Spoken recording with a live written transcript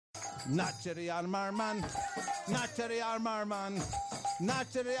Nachari Armarman, Nachari Armarman,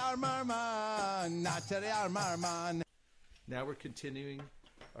 Nachari Armarman, Nachari Armarman. Now we're continuing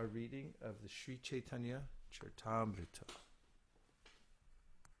our reading of the Sri Chaitanya Charitamrita.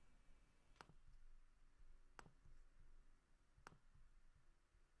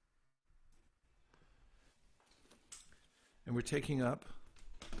 And we're taking up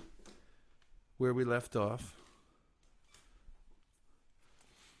where we left off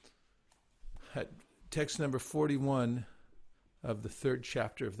at text number 41 of the third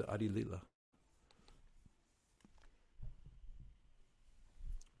chapter of the Adi Lila.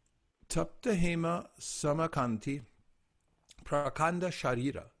 Tapta Hema Samakanti Prakanda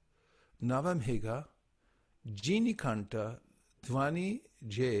Sharira Navamhega Jinikanta Dhvani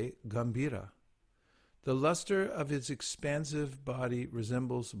J Gambira. The luster of his expansive body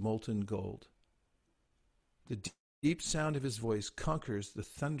resembles molten gold. The deep sound of his voice conquers the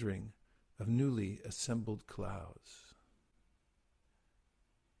thundering of newly assembled clouds.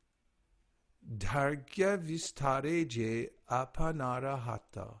 Dhargya vistare je apanara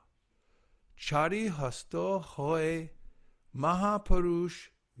hata, chari hasto hoye mahapurush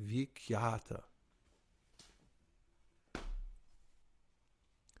vikyata.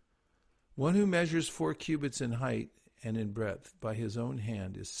 One who measures 4 cubits in height and in breadth by his own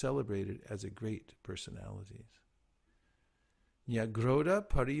hand is celebrated as a great personality. Nyagroda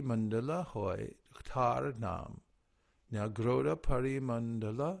parimandala hoy tar nam, Nyagroda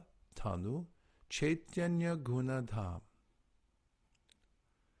parimandala tanu chaitanya gunadham.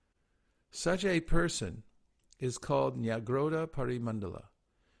 Such a person is called Nyagroda parimandala.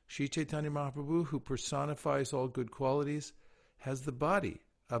 Sri Chaitanya Mahaprabhu, who personifies all good qualities, has the body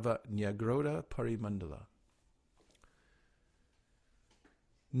of a Nyagroda parimandala.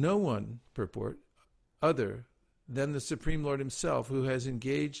 No one, purport, other than the Supreme Lord himself, who has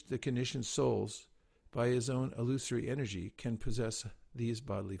engaged the conditioned souls by his own illusory energy, can possess these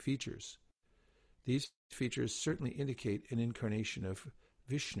bodily features. These features certainly indicate an incarnation of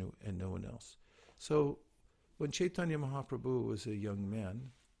Vishnu and no one else. So, when Chaitanya Mahaprabhu was a young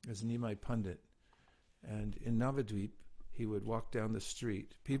man, as Nimai Pandit, and in Navadvip, he would walk down the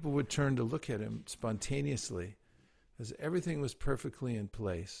street, people would turn to look at him spontaneously, as everything was perfectly in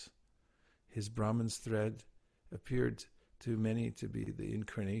place. His Brahman's thread appeared to many to be the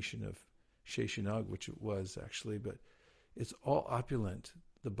incarnation of Sheshanag, which it was actually, but it's all opulent,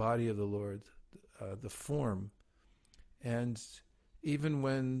 the body of the Lord, the form. And even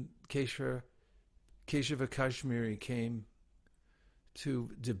when Keshava Kashmiri came to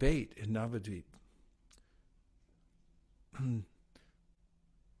debate in Navadvip,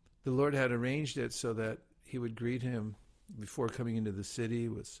 the Lord had arranged it so that he would greet him before coming into the city,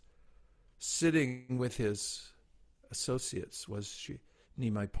 was sitting with his associates, was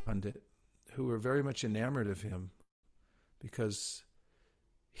Nimai Pandit, who were very much enamored of him because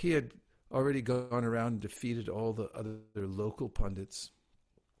he had already gone around and defeated all the other local pundits,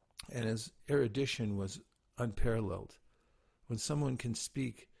 and his erudition was unparalleled. When someone can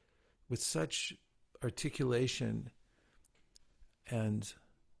speak with such articulation and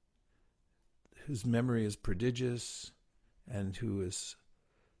whose memory is prodigious and who is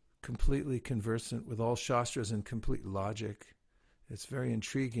completely conversant with all Shastras and complete logic, it's very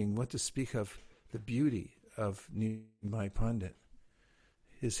intriguing what to speak of the beauty of Nimai Pandit.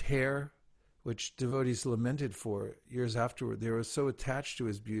 His hair, which devotees lamented for years afterward, they were so attached to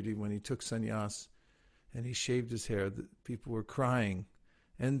his beauty when he took sannyas and he shaved his hair that people were crying.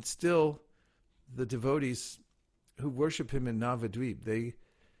 And still, the devotees who worship him in Navadvip,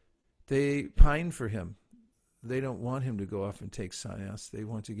 they pine for him. They don't want him to go off and take sannyas. They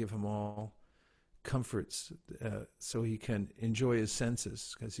want to give him all comforts so he can enjoy his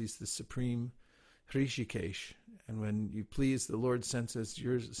senses, because he's the supreme Hrishikesh. And when you please the Lord's senses,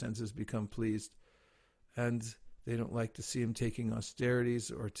 your senses become pleased. And they don't like to see him taking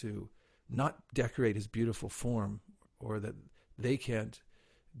austerities or to not decorate his beautiful form, or that they can't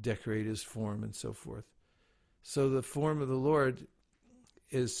decorate his form and so forth. So the form of the Lord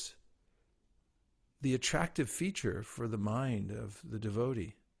is the attractive feature for the mind of the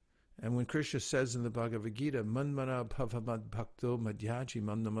devotee. And when Krishna says in the Bhagavad Gita, Manmana bhavamad bhakto madhyaji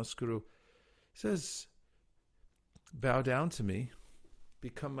man namaskuru, he says, bow down to me,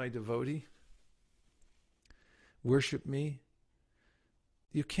 become my devotee, worship me.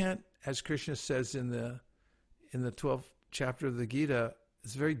 You can't, as Krishna says in the 12th chapter of the Gita,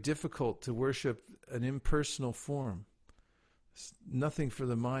 it's very difficult to worship an impersonal form. It's nothing for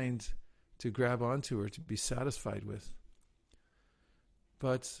the mind to grab onto or to be satisfied with.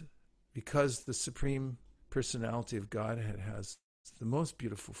 But because the Supreme Personality of Godhead has the most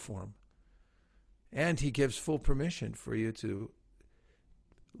beautiful form, And he gives full permission for you to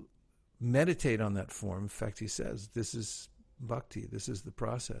meditate on that form. In fact, he says, this is bhakti, this is the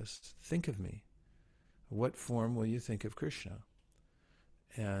process. Think of me. What form will you think of Krishna?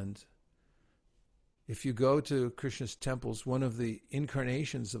 And if you go to Krishna's temples, one of the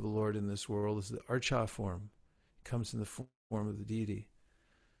incarnations of the Lord in this world is the Archa form. It comes in the form of the deity.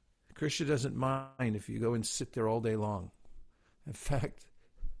 Krishna doesn't mind if you go and sit there all day long. In fact,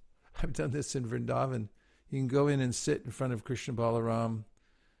 I've done this in Vrindavan. You can go in and sit in front of Krishna Balaram,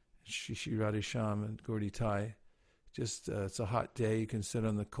 Shri Radhesham, and Gauri Tai. Just, it's a hot day. You can sit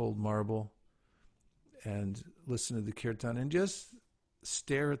on the cold marble and listen to the kirtan and just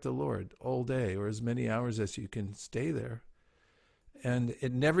stare at the Lord all day, or as many hours as you can stay there. And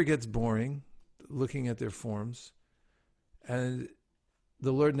it never gets boring looking at their forms. And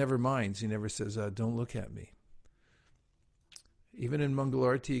the Lord never minds. He never says, don't look at me. Even in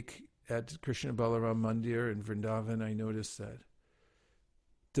Mangalarti at Krishna Balaram Mandir in Vrindavan, I noticed that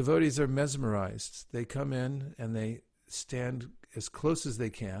devotees are mesmerized. They come in and they stand as close as they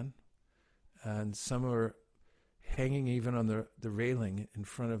can, and some are hanging even on the railing in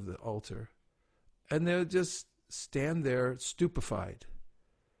front of the altar, and they'll just stand there stupefied,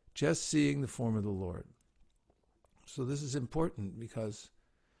 just seeing the form of the Lord. So this is important because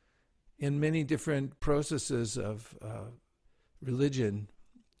in many different processes of religion,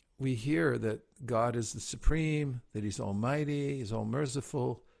 we hear that God is the supreme, that he's almighty, he's all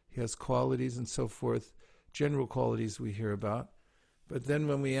merciful, he has qualities and so forth, general qualities we hear about. But then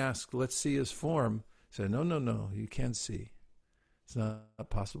when we ask, let's see his form, say, no, you can't see. It's not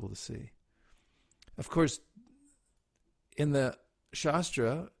possible to see. Of course, in the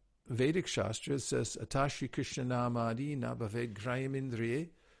Shastra, Vedic Shastra, it says, Atashi Krishna namadi nabhaved grayamindriye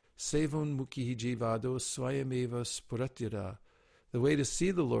sevon mukhi jivado swayameva spuratyada. The way to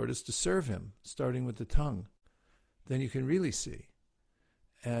see the Lord is to serve him, starting with the tongue. Then you can really see.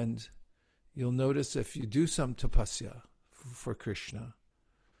 And you'll notice if you do some tapasya for Krishna,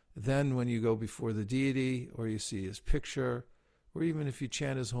 then when you go before the deity, or you see his picture, or even if you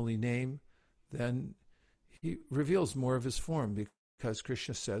chant his holy name, then he reveals more of his form, because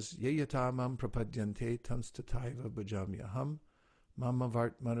Krishna says, Yeyata mam prapadyante tams tataiva bhajamyaham mama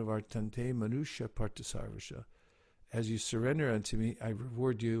manavartante manusha partasarvasha. As you surrender unto me, I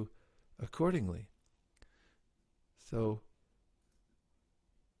reward you accordingly. So,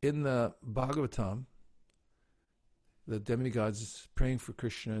 in the Bhagavatam, the demigods praying for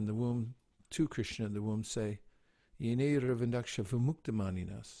Krishna in the womb, to Krishna in the womb, say, Yene ravindaksha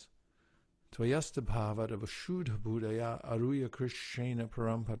vimuktamaninas, tvayasta bhavada vashudha budaya aruya krishena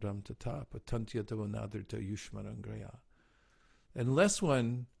parampadam tata patantya tavanadrita yushmarangraya. Unless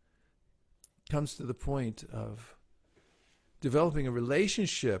one comes to the point of developing a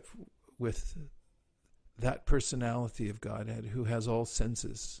relationship with that personality of Godhead who has all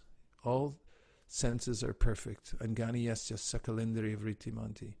senses. All senses are perfect. Angani yasya sakalindri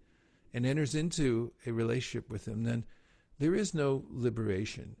vritimanti. And enters into a relationship with him, then there is no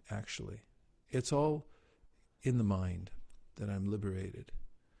liberation, actually. It's all in the mind that I'm liberated.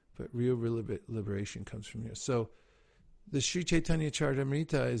 But real liberation comes from here. So the Sri Chaitanya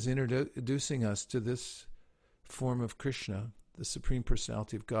Charitamrita is introducing us to this form of Krishna, the Supreme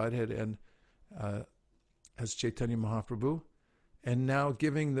Personality of Godhead, and as Chaitanya Mahaprabhu, and now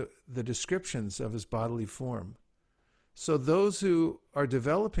giving the descriptions of his bodily form. So those who are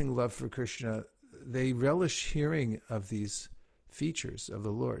developing love for Krishna, they relish hearing of these features of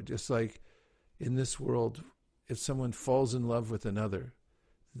the Lord. Just like in this world, if someone falls in love with another,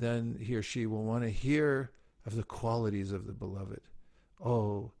 then he or she will want to hear of the qualities of the beloved.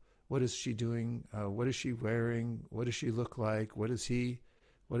 Oh, what is she doing? What is she wearing? What does she look like? What is he?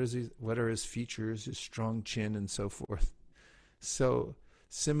 What are his features, his strong chin, and so forth? So,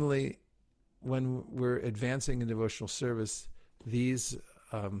 similarly, when we're advancing in devotional service, these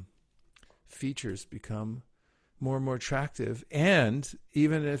features become more and more attractive. And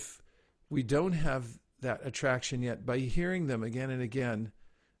even if we don't have that attraction yet, by hearing them again and again,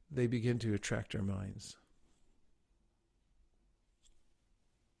 they begin to attract our minds.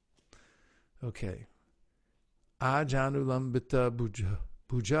 Okay. Ajanulambita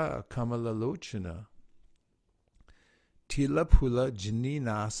Bhuja Kamalalochana Tilapula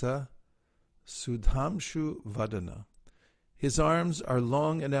Jininasa Sudhamshu Vadana. His arms are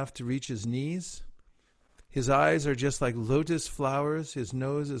long enough to reach his knees. His eyes are just like lotus flowers. His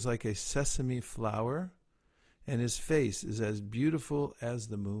nose is like a sesame flower. And his face is as beautiful as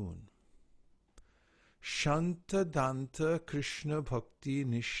the moon. Shanta Danta Krishna Bhakti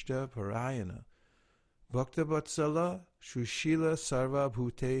Nishta Parayana Bhakta Vatsala Shushila Sarva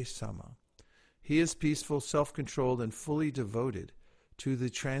Bhute Sama. He is peaceful, self-controlled, and fully devoted to the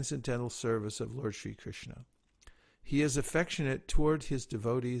transcendental service of Lord Sri Krishna. He is affectionate toward his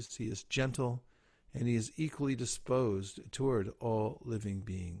devotees, he is gentle, and he is equally disposed toward all living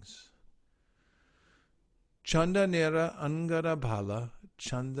beings. Chandanera Angara Bhala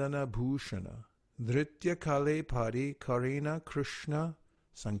Chandana Bhushana Dhritya Kale Pari Karina Krishna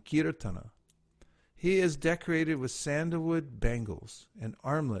Sankirtana. He is decorated with sandalwood bangles and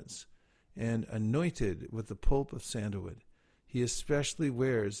armlets and anointed with the pulp of sandalwood. He especially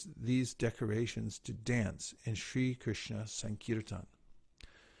wears these decorations to dance in Sri Krishna Sankirtan.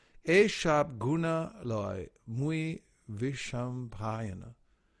 E Shab Guna Loy Mui Vishampayana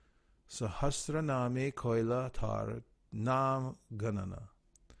Sahasraname Koila Tar Nam Ganana.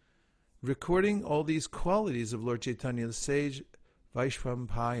 Recording all these qualities of Lord Chaitanya, the sage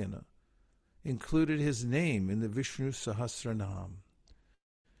Vaishvampayana included his name in the Vishnu Sahasranam.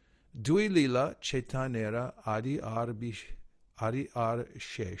 Dui Lila Chaitanera Adi Ar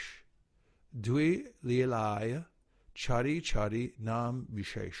Shesh. Dui Lilaya Chari Chari Nam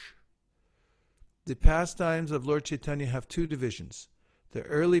Vishesh. The pastimes of Lord Chaitanya have two divisions: the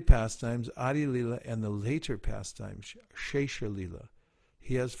early pastimes, Adi Lila, and the later pastimes, Shesha Lila.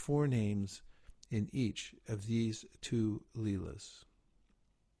 He has 4 names in each of these 2 Leelas.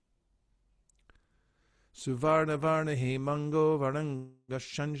 Suvarna Varna Hemango Varanga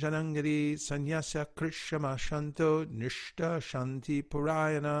Shanjanangari Sanyasya Krishama Shanto Nishta Shanti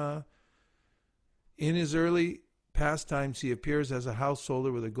Purayana. In his early pastimes, he appears as a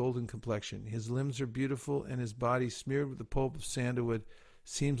householder with a golden complexion. His limbs are beautiful, and his body, smeared with the pulp of sandalwood,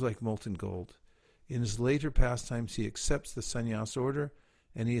 seems like molten gold. In his later pastimes, he accepts the sannyas order,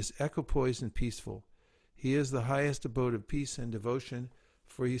 and he is equipoised and peaceful. He is the highest abode of peace and devotion,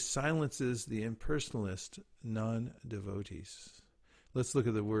 for he silences the impersonalist non-devotees. Let's look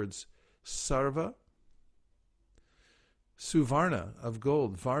at the words sarva, suvarna, of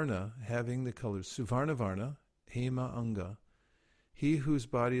gold, varna, having the colors, suvarna varna, hema anga, he whose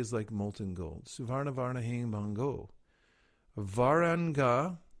body is like molten gold, suvarna varna hemango,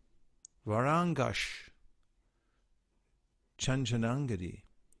 varanga, varangash, chanjanangadi,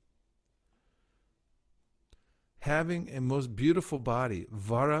 having a most beautiful body,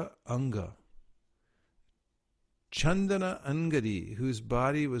 Vara Anga. Chandana Angadi, whose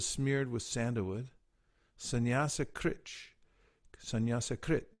body was smeared with sandalwood. Sannyasa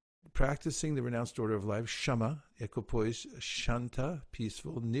Krit, practicing the renounced order of life. Shama, equipoise. Shanta,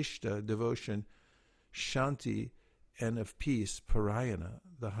 peaceful. Nishta, devotion. Shanti, and of peace. Parayana,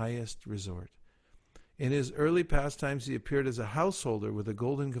 the highest resort. In his early pastimes, he appeared as a householder with a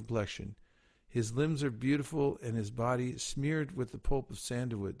golden complexion. His limbs are beautiful, and his body, smeared with the pulp of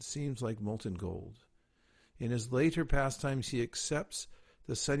sandalwood, seems like molten gold. In his later pastimes, he accepts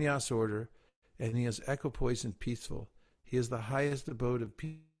the sannyas order, and he is equipoised and peaceful. He is the highest abode of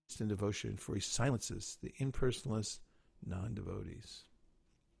peace and devotion, for he silences the impersonalist non-devotees.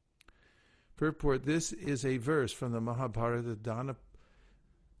 Purport: this is a verse from the Mahabharata Dana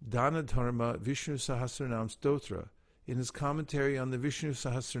Dharma Vishnu Sahasranam Stotra, in his commentary on the Vishnu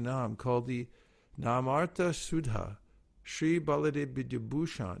Sahasranam called the Namartha Sudha. Sri Baladev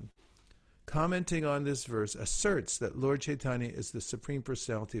Vidyabhushan, commenting on this verse, asserts that Lord Chaitanya is the Supreme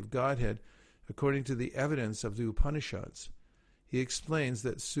Personality of Godhead according to the evidence of the Upanishads. He explains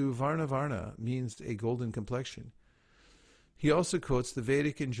that Suvarnavarna means a golden complexion. He also quotes the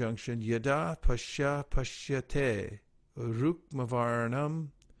Vedic injunction Yada Pasya Pashyate Rukmavarnam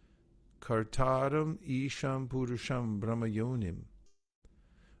Kartaram Isham Purusham Brahmayonim.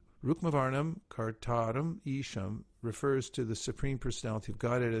 Rukmavarnam Kartaram Isham refers to the Supreme Personality of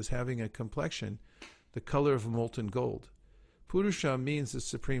Godhead as having a complexion the color of molten gold. Purusham means the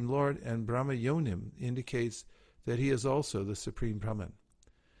Supreme Lord, and Brahmayonim indicates that he is also the Supreme Brahman.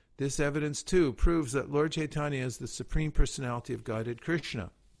 This evidence, too, proves that Lord Chaitanya is the Supreme Personality of Godhead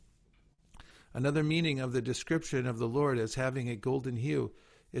Krishna. Another meaning of the description of the Lord as having a golden hue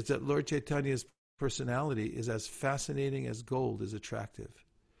is that Lord Chaitanya's personality is as fascinating as gold is attractive.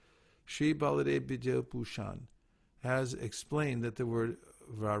 Sri Baladev Vidyabhushan has explained that the word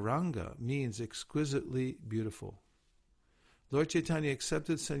Varanga means exquisitely beautiful. Lord Chaitanya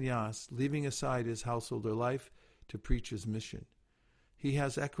accepted sannyas, leaving aside his householder life to preach his mission. He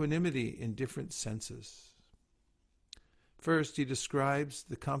has equanimity in different senses. First, he describes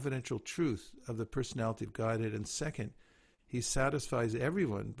the confidential truth of the personality of Godhead, and second, he satisfies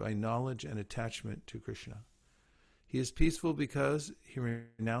everyone by knowledge and attachment to Krishna. He is peaceful because he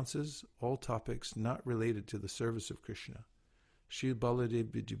renounces all topics not related to the service of Krishna. Sri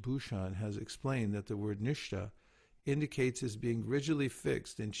Baladev Vidyabhushan has explained that the word nishta indicates as being rigidly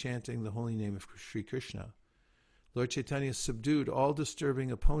fixed in chanting the holy name of Sri Krishna. Lord Chaitanya subdued all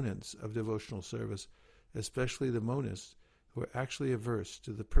disturbing opponents of devotional service, especially the monists who are actually averse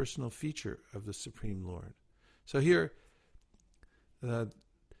to the personal feature of the Supreme Lord. So here,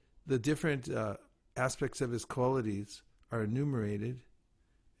 the different aspects of his qualities are enumerated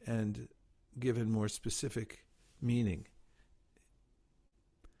and given more specific meaning.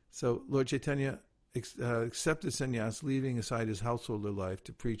 So Lord Chaitanya accepted sannyas, leaving aside his householder life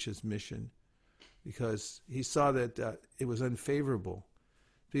to preach his mission, because he saw that it was unfavorable.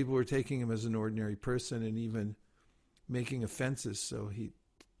 People were taking him as an ordinary person and even making offenses, so he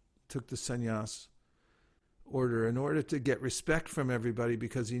took the sannyas order in order to get respect from everybody,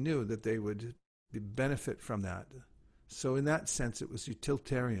 because he knew that they would benefit from that. So in that sense, it was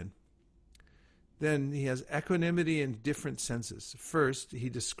utilitarian. Then he has equanimity in different senses. First, he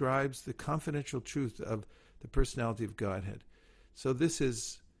describes the confidential truth of the personality of Godhead. So this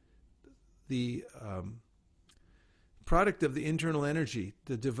is the product of the internal energy.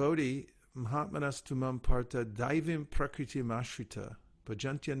 The devotee, Mahatmanas tumam parta daivim prakriti mashrita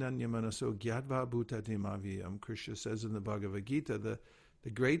bhajantyananya manaso gyadva bhuta demaviyam. Krishna says in the Bhagavad Gita, the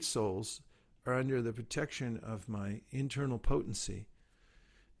great souls are under the protection of my internal potency.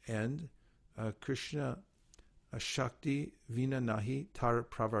 And Krishna Shakti Vina Nahi Tar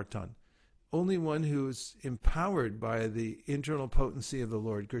Pravartan. Only one who is empowered by the internal potency of the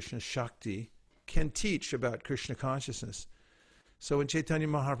Lord, Krishna Shakti, can teach about Krishna consciousness. So when Chaitanya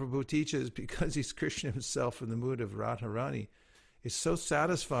Mahaprabhu teaches, because he's Krishna himself in the mood of Radharani, it's so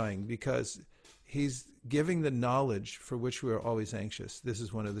satisfying because he's giving the knowledge for which we are always anxious. This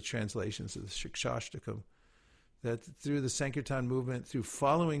is one of the translations of the Shikshashtakam, that through the Sankirtan movement, through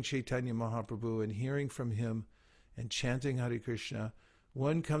following Chaitanya Mahaprabhu and hearing from him and chanting Hare Krishna,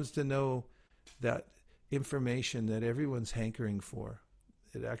 one comes to know that information that everyone's hankering for.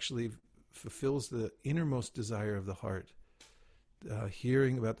 It actually fulfills the innermost desire of the heart,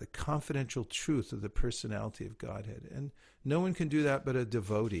 hearing about the confidential truth of the personality of Godhead. And no one can do that but a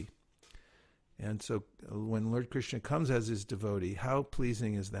devotee. And so when Lord Krishna comes as his devotee, how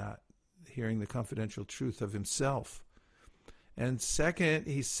pleasing is that? Hearing the confidential truth of himself. And second,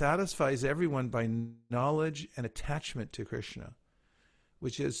 he satisfies everyone by knowledge and attachment to Krishna,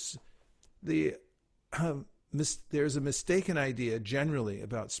 which is there's a mistaken idea generally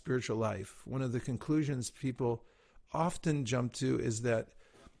about spiritual life. One of the conclusions people often jump to is that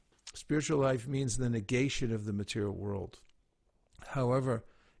spiritual life means the negation of the material world. However,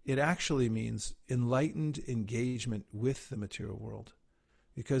 it actually means enlightened engagement with the material world,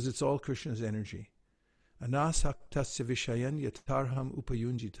 because it's all Krishna's energy. Anasaktasya vishayan yatarham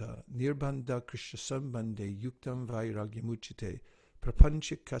upayunjita nirbandha krishna sambande yuktam vairagyamuchite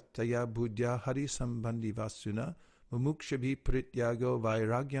prapanchikataya buddhya hari sambandhi vasuna mumukshabhi prityago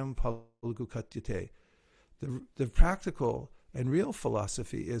vairagyam palgukatyate. The practical and real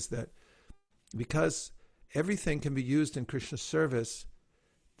philosophy is that because everything can be used in Krishna's service,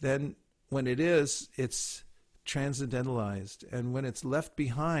 then when it is, it's transcendentalized. And when it's left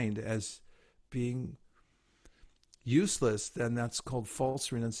behind as being useless, then that's called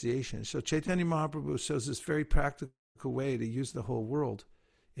false renunciation. So Chaitanya Mahaprabhu shows this very practical way to use the whole world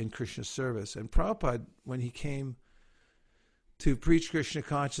in Krishna's service. And Prabhupada, when he came to preach Krishna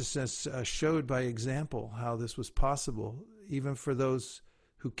consciousness, showed by example how this was possible, even for those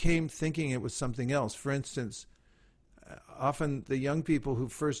who came thinking it was something else. For instance, often the young people who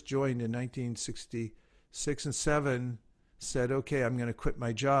first joined in 1966 and 7 said, okay, I'm going to quit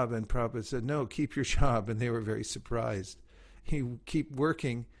my job. And Prabhupada said, no, keep your job. And they were very surprised. You keep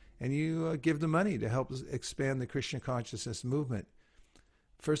working and you give the money to help expand the Krishna consciousness movement.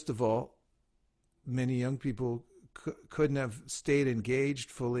 First of all, many young people couldn't have stayed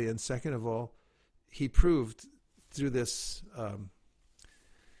engaged fully. And second of all, he proved through this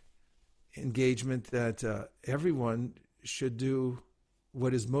engagement that everyone should do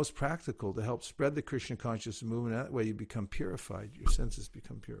what is most practical to help spread the Krishna consciousness movement. That way you become purified. Your senses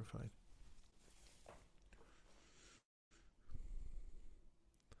become purified.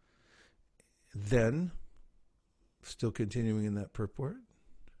 Then, still continuing in that purport,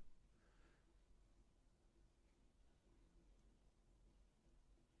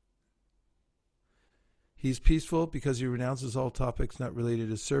 he's peaceful because he renounces all topics not related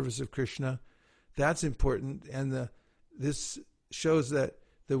to service of Krishna. That's important, and this shows that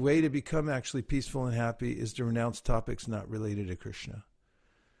the way to become actually peaceful and happy is to renounce topics not related to Krishna.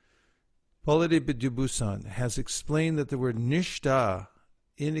 Baladev Vidyabhusan has explained that the word nishta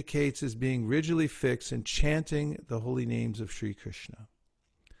indicates as being rigidly fixed in chanting the holy names of Sri Krishna.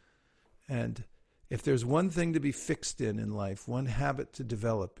 And If there's one thing to be fixed in life, one habit to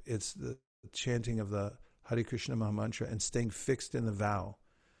develop, it's the chanting of the Hare Krishna Mahamantra and staying fixed in the vow.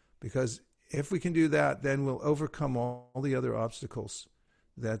 Because if we can do that, then we'll overcome all the other obstacles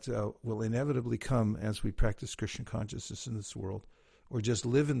that will inevitably come as we practice Krishna consciousness in this world, or just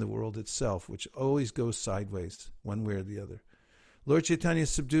live in the world itself, which always goes sideways, one way or the other. Lord Chaitanya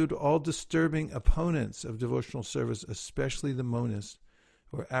subdued all disturbing opponents of devotional service, especially the monists,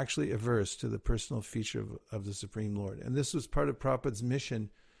 who are actually averse to the personal feature of the Supreme Lord. And this was part of Prabhupada's mission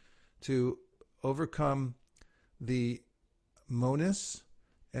to overcome the monists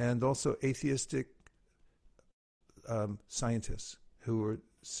and also atheistic scientists who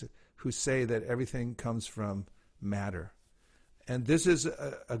say that everything comes from matter. And this is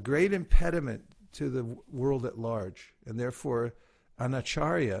a great impediment to the world at large. And therefore, an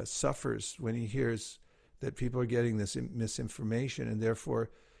acharya suffers when he hears that people are getting this misinformation. And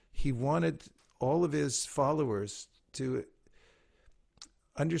therefore, he wanted all of his followers to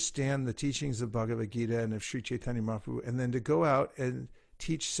understand the teachings of Bhagavad Gita and of Sri Chaitanya Mahaprabhu, and then to go out and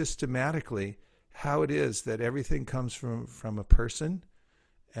teach systematically how it is that everything comes from a person,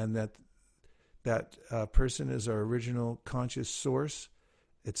 and that person is our original conscious source.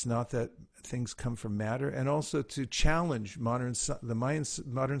 It's not that things come from matter, and also to challenge modern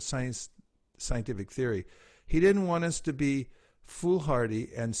scientific theory. He didn't want us to be foolhardy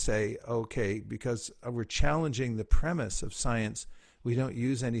and say, okay, because we're challenging the premise of science, we don't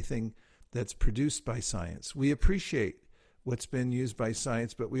use anything that's produced by science. We appreciate what's been used by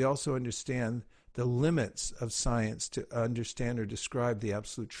science, but we also understand the limits of science to understand or describe the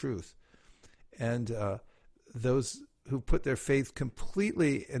absolute truth. And those who put their faith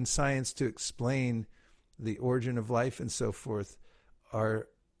completely in science to explain the origin of life and so forth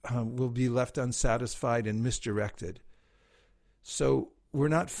will be left unsatisfied and misdirected. So we're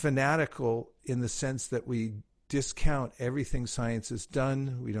not fanatical in the sense that we discount everything science has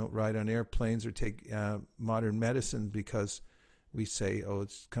done. We don't ride on airplanes or take modern medicine because we say, oh,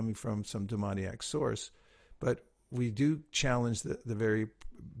 it's coming from some demoniac source. But we do challenge the very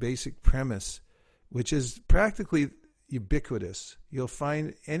basic premise, which is practically ubiquitous. You'll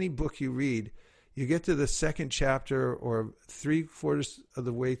find any book you read, you get to the second chapter or 3/4 of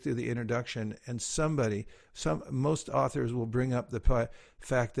the way through the introduction, and most authors will bring up the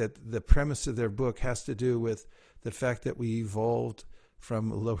fact that the premise of their book has to do with the fact that we evolved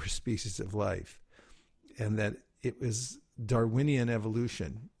from lower species of life, and that it was Darwinian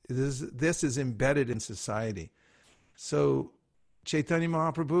evolution. This is embedded in society. So Chaitanya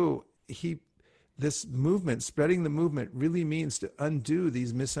Mahaprabhu, this movement, spreading the movement, really means to undo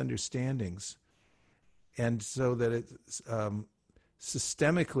these misunderstandings, and so that it's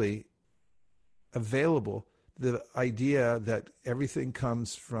systemically available, the idea that everything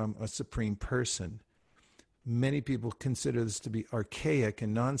comes from a supreme person. Many people consider this to be archaic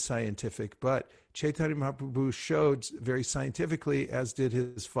and non-scientific, but Chaitanya Mahaprabhu showed very scientifically, as did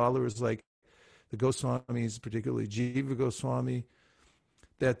his followers like the Goswamis, particularly Jiva Goswami,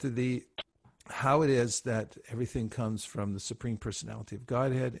 that how it is that everything comes from the Supreme Personality of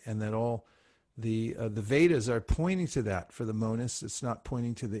Godhead, and that all the Vedas are pointing to that for the monists. It's not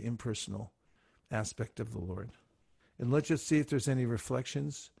pointing to the impersonal aspect of the Lord. And let's just see if there's any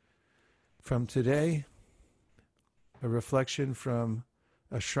reflections from today. A reflection from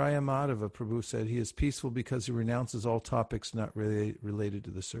Ashraya Madhava. Prabhu said, he is peaceful because he renounces all topics not related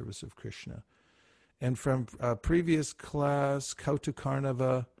to the service of Krishna. And from a previous class,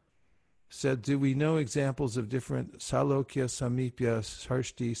 Kautukarnava said, do we know examples of different Salokya, Samipya,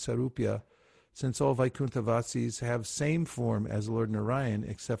 Sarshti, Sarupya, since all Vaikuntha-vasis have same form as Lord Narayan,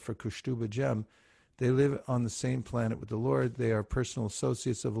 except for Kushtuba Jem? They live on the same planet with the Lord. They are personal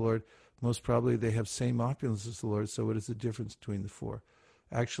associates of the Lord. Most probably they have same opulence as the Lord. So what is the difference between the four?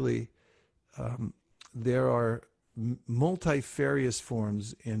 Actually, there are multifarious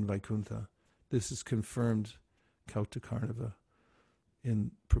forms in Vaikuntha. This is confirmed Kautukarnava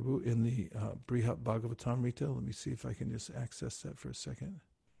in the Brihat Bhagavatamrita. Let me see if I can just access that for a second.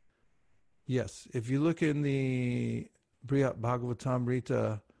 Yes, if you look in the Brihat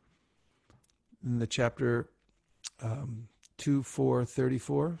Bhagavatamrita, in the chapter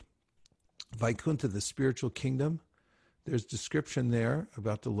 2.4.34, Vaikuntha, the spiritual kingdom, there's description there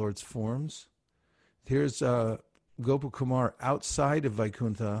about the Lord's forms. Here's Gopakumar outside of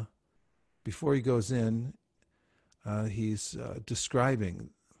Vaikuntha. Before he goes in, he's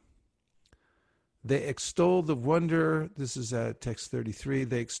describing. They extol the wonder, this is at text 33,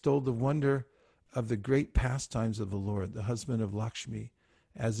 they extol the wonder of the great pastimes of the Lord, the husband of Lakshmi,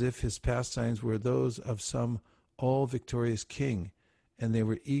 as if his pastimes were those of some all-victorious king, and they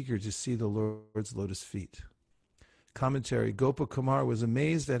were eager to see the Lord's lotus feet. Commentary: Gopakumar was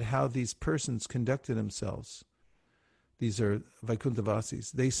amazed at how these persons conducted themselves. These are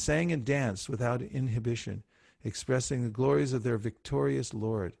Vaikuntavasis. They sang and danced without inhibition, expressing the glories of their victorious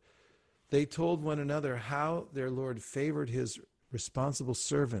Lord. They told one another how their Lord favored his responsible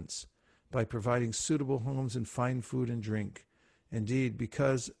servants by providing suitable homes and fine food and drink. Indeed,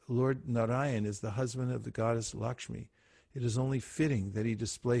 because Lord Narayan is the husband of the goddess Lakshmi, it is only fitting that he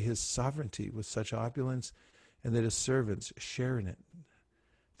display his sovereignty with such opulence and that his servants share in it.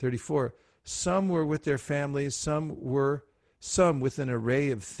 34. Some were with their families, some with an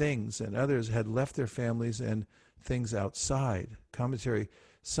array of things, and others had left their families and things outside. Commentary: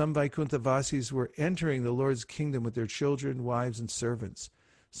 Some Vaikuntavasis were entering the Lord's kingdom with their children, wives, and servants.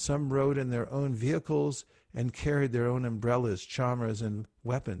 Some rode in their own vehicles and carried their own umbrellas, chamaras, and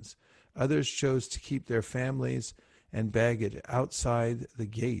weapons. Others chose to keep their families and baggage outside the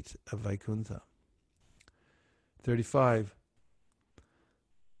gate of Vaikuntha. 35.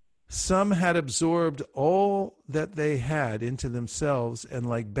 Some had absorbed all that they had into themselves, and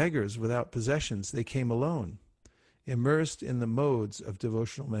like beggars without possessions, they came alone, immersed in the modes of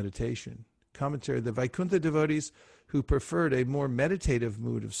devotional meditation. Commentary: The Vaikuntha devotees who preferred a more meditative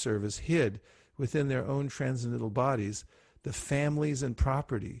mood of service hid within their own transcendental bodies the families and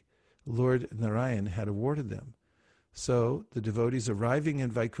property Lord Narayan had awarded them. So the devotees arriving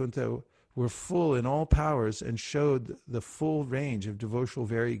in Vaikuntha were full in all powers and showed the full range of devotional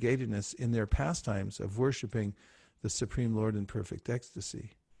variegatedness in their pastimes of worshipping the Supreme Lord in perfect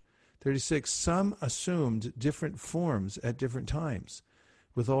ecstasy. 36. Some assumed different forms at different times,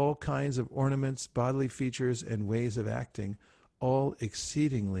 with all kinds of ornaments, bodily features, and ways of acting, all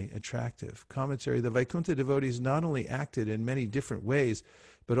exceedingly attractive. Commentary: The Vaikuntha devotees not only acted in many different ways,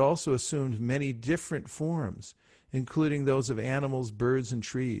 but also assumed many different forms, including those of animals, birds, and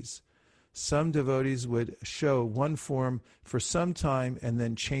trees. Some devotees would show one form for some time and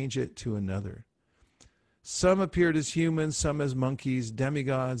then change it to another. Some appeared as humans, some as monkeys,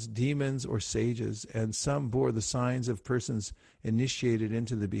 demigods, demons, or sages, and some bore the signs of persons initiated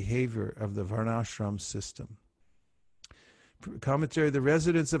into the behavior of the Varnashram system. Commentary: The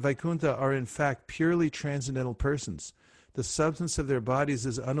residents of Vaikuntha are in fact purely transcendental persons. The substance of their bodies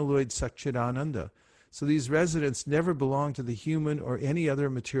is unalloyed Satchidananda. So these residents never belong to the human or any other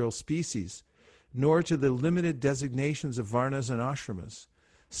material species, nor to the limited designations of varnas and ashramas.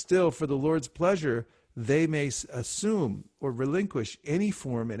 Still, for the Lord's pleasure, they may assume or relinquish any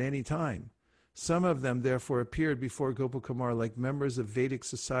form at any time. Some of them, therefore, appeared before Gopakumar like members of Vedic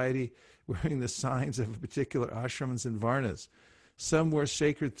society wearing the signs of particular ashrams and varnas. Some wore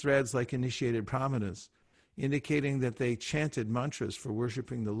sacred threads like initiated brahmanas, indicating that they chanted mantras for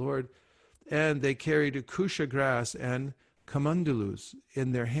worshipping the Lord, and they carried kusha grass and kamandalus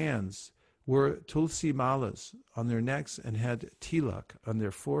in their hands, wore tulsi malas on their necks, and had tilak on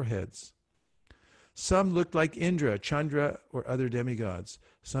their foreheads. Some looked like Indra, Chandra, or other demigods.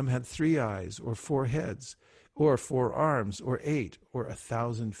 Some had 3 eyes, or 4 heads, or 4 arms, or 8, or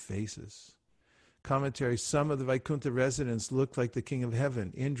 1,000 faces. Commentary: Some of the Vaikuntha residents looked like the King of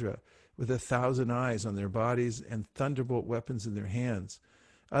Heaven, Indra, with 1,000 eyes on their bodies and thunderbolt weapons in their hands.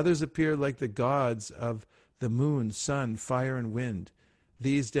 Others appeared like the gods of the moon, sun, fire, and wind.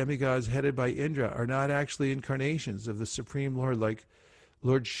 These demigods headed by Indra are not actually incarnations of the Supreme Lord like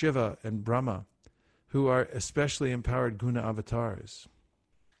Lord Shiva and Brahma, who are especially empowered guna avatars.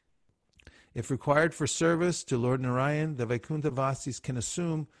 If required for service to Lord Narayan, the Vaikuntha-vasis can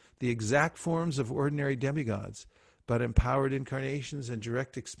assume the exact forms of ordinary demigods, but empowered incarnations and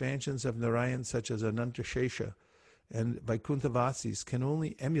direct expansions of Narayan such as Anantashesha and Vaikuntha-vasis can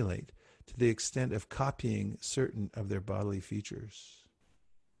only emulate to the extent of copying certain of their bodily features.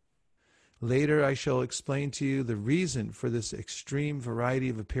 Later I shall explain to you the reason for this extreme variety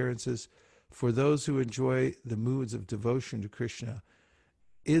of appearances for those who enjoy the moods of devotion to Krishna.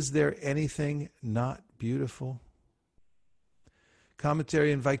 Is there anything not beautiful?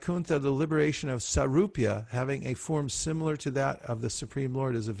 Commentary: In Vaikuntha, the liberation of Sarupya, having a form similar to that of the Supreme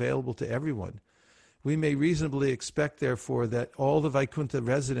Lord, is available to everyone. We may reasonably expect, therefore, that all the Vaikuntha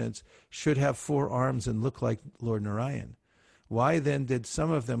residents should have 4 arms and look like Lord Narayan. Why then did some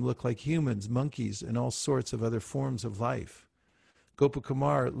of them look like humans, monkeys, and all sorts of other forms of life?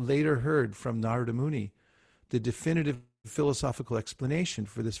 Gopakumar later heard from Narada Muni the definitive philosophical explanation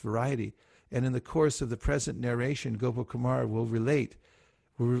for this variety, and in the course of the present narration, Gopakumar will relate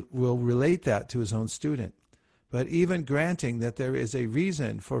that to his own student. But even granting that there is a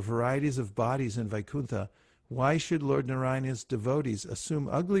reason for varieties of bodies in Vaikuntha, why should Lord Narayana's devotees assume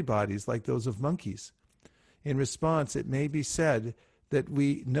ugly bodies like those of monkeys? In response, it may be said that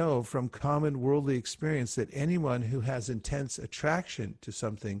we know from common worldly experience that anyone who has intense attraction to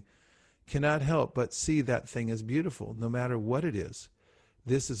something cannot help but see that thing as beautiful, no matter what it is.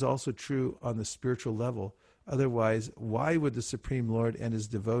 This is also true on the spiritual level. Otherwise, why would the Supreme Lord and his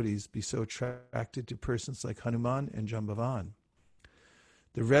devotees be so attracted to persons like Hanuman and Jambavan?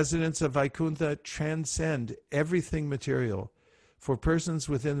 The residents of Vaikuntha transcend everything material. For persons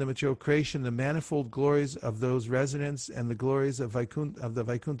within the material creation, the manifold glories of those residents and the glories of the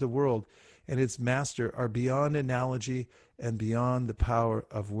Vaikuntha world and its master are beyond analogy and beyond the power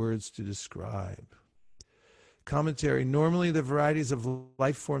of words to describe. Commentary. Normally, the varieties of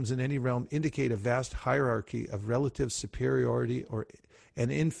life forms in any realm indicate a vast hierarchy of relative superiority or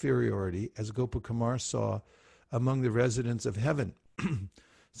and inferiority, as Gopakumar saw among the residents of heaven.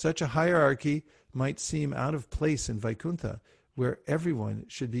 Such a hierarchy might seem out of place in Vaikuntha, where everyone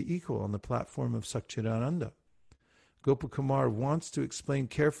should be equal on the platform of Satchidananda. Gopakumar wants to explain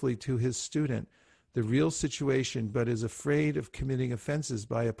carefully to his student the real situation, but is afraid of committing offenses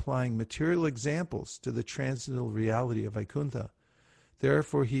by applying material examples to the transcendental reality of Vaikuntha.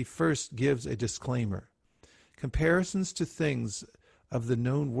 Therefore, he first gives a disclaimer. Comparisons to things of the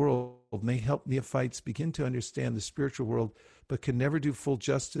known world may help neophytes begin to understand the spiritual world, but can never do full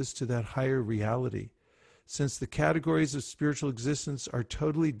justice to that higher reality. Since the categories of spiritual existence are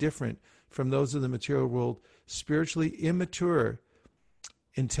totally different from those of the material world, spiritually immature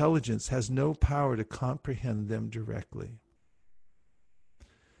intelligence has no power to comprehend them directly.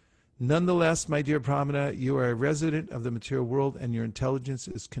 Nonetheless, my dear Brahmana, you are a resident of the material world and your intelligence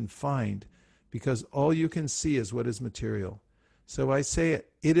is confined because all you can see is what is material. So I say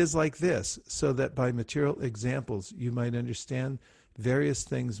it is like this, so that by material examples you might understand various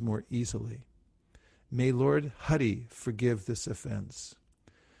things more easily. May Lord Hari forgive this offense.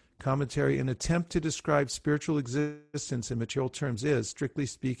 Commentary. An attempt to describe spiritual existence in material terms is, strictly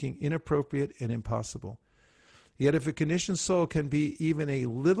speaking, inappropriate and impossible. Yet if a conditioned soul can be even a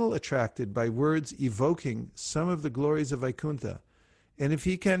little attracted by words evoking some of the glories of Vaikuntha, and if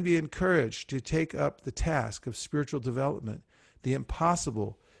he can be encouraged to take up the task of spiritual development, the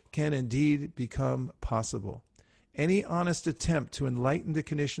impossible can indeed become possible. Any honest attempt to enlighten the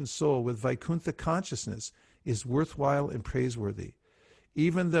conditioned soul with Vaikuntha consciousness is worthwhile and praiseworthy.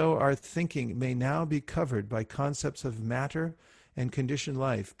 Even though our thinking may now be covered by concepts of matter and conditioned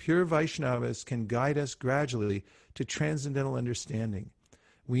life, pure Vaishnavas can guide us gradually to transcendental understanding.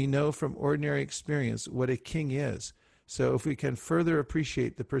 We know from ordinary experience what a king is, so if we can further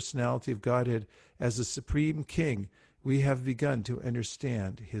appreciate the personality of Godhead as the Supreme King, we have begun to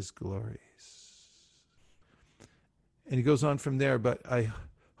understand his glories. And he goes on from there, but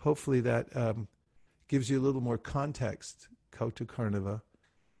hopefully that gives you a little more context, Kautu Karnava,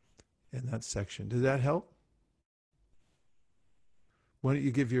 in that section. Did that help? Why don't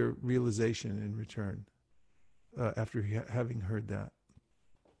you give your realization in return after having heard that?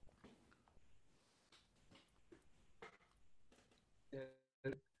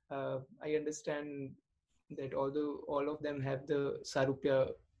 I understand that although all of them have the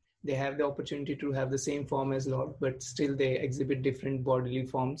Sarupya, they have the opportunity to have the same form as Lord, but still they exhibit different bodily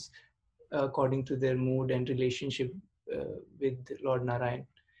forms according to their mood and relationship with Lord Narayan.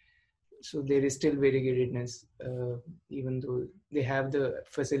 So there is still variegatedness, even though they have the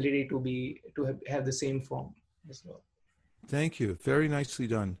facility to have the same form as Lord. Thank you. Very nicely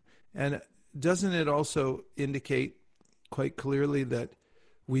done. And doesn't it also indicate quite clearly that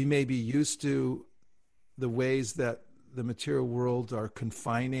we may be used to the ways that the material world are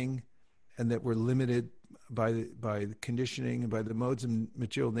confining and that we're limited by the conditioning and by the modes of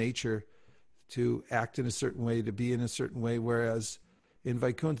material nature to act in a certain way, to be in a certain way, whereas in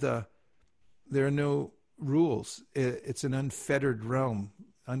Vaikuntha, there are no rules. It's an unfettered realm,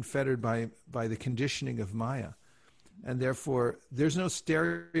 unfettered by the conditioning of Maya. And therefore, there's no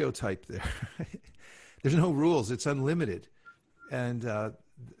stereotype there. There's no rules. It's unlimited. And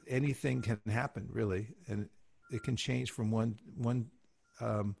anything can happen, really. And it can change from one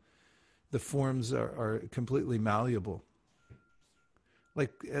the forms are completely malleable.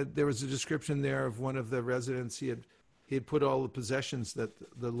 Like there was a description there of one of the residents, he had put all the possessions that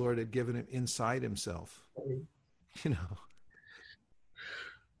the Lord had given him inside himself. You know.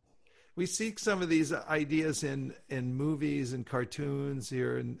 We see some of these ideas in movies and cartoons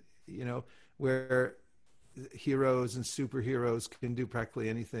here, and where heroes and superheroes can do practically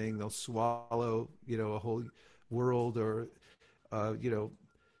anything. They'll swallow, a whole world, or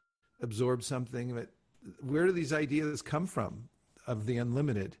absorb something. But where do these ideas come from of the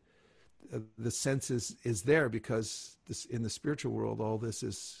unlimited? The sense is there because in the spiritual world, all this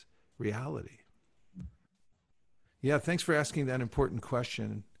is reality. Yeah, thanks for asking that important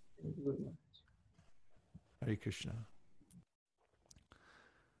question. Thank you very much. Hare Krishna.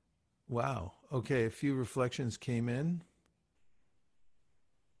 Wow. Okay, a few reflections came in.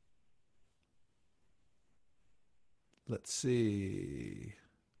 Let's see.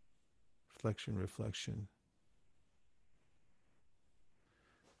 Reflection.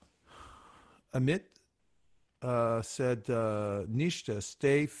 Amit said, Nishta,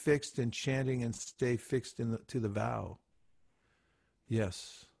 stay fixed in chanting and stay fixed to the vow.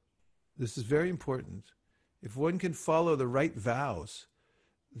 Yes, this is very important. If one can follow the right vows,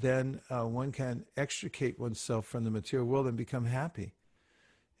 then one can extricate oneself from the material world and become happy.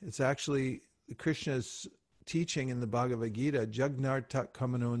 It's actually Krishna's teaching in the Bhagavad Gita, Jagnarta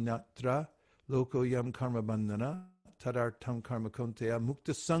kamano natra loko yam karma bandhana tadartam karma konteya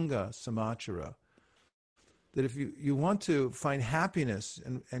mukta sangha samachara. That if you want to find happiness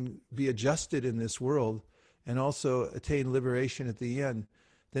and be adjusted in this world and also attain liberation at the end,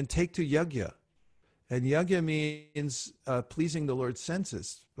 then take to yajna. And yajna means pleasing the Lord's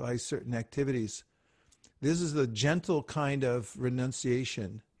senses by certain activities. This is the gentle kind of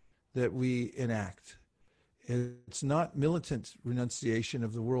renunciation that we enact. It's not militant renunciation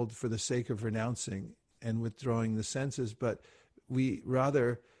of the world for the sake of renouncing and withdrawing the senses, but we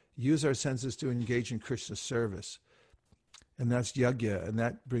rather use our senses to engage in Krishna's service. And that's yajna, and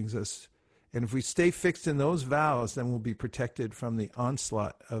that brings us... And if we stay fixed in those vows, then we'll be protected from the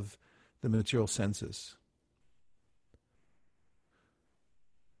onslaught of the material senses.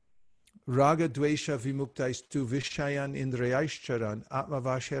 Raga dvesha vimuktais vishayan indrayashcharan atma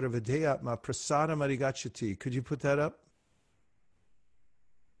vashera videyatma prasada marigachati. Could you put that up?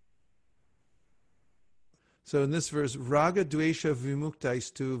 So in this verse, Raga dvesha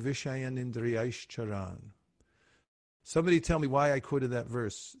vimuktais vishayan indrayashcharan. Somebody tell me why I quoted that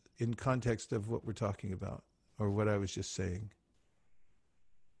verse in context of what we're talking about, or what I was just saying.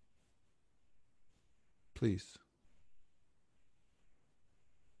 Please.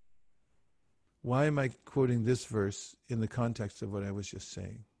 Why am I quoting this verse in the context of what I was just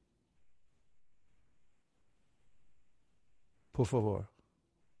saying? Por favor.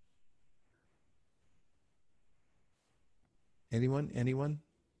 Anyone?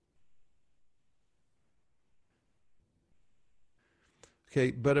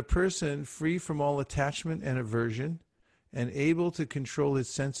 Okay, but a person free from all attachment and aversion and able to control his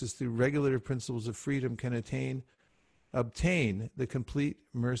senses through regulative principles of freedom can obtain the complete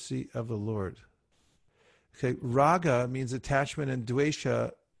mercy of the Lord. Okay, raga means attachment and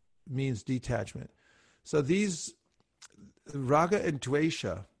dvesha means detachment. So these, raga and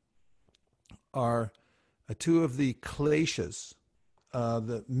dvesha, are two of the kleshas,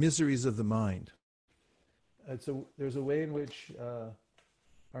 the miseries of the mind. There's a way in which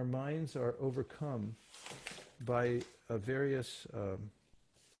our minds are overcome by various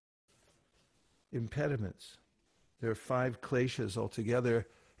impediments. There are 5 kleshas altogether.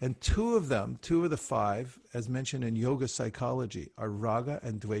 And two of the 5, as mentioned in yoga psychology, are raga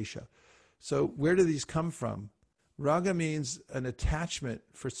and dvesha. So where do these come from? Raga means an attachment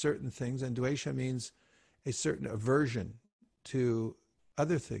for certain things, and dvesha means a certain aversion to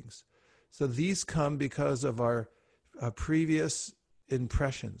other things. So these come because of our previous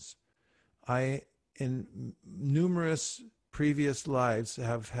impressions. I, in numerous previous lives,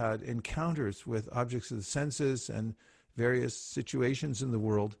 have had encounters with objects of the senses and various situations in the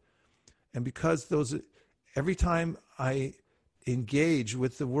world, and because every time I engage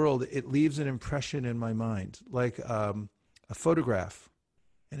with the world, it leaves an impression in my mind, like a photograph,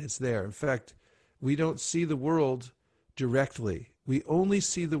 and it's there. In fact, we don't see the world directly. We only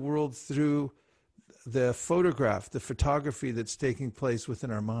see the world through the photograph, the photography that's taking place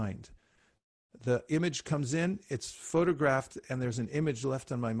within our mind. The image comes in, it's photographed, and there's an image left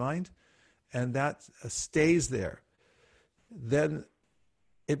on my mind, and that stays there. Then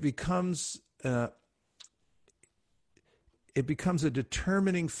it becomes a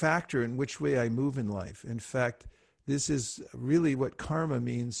determining factor in which way I move in life. In fact, this is really what karma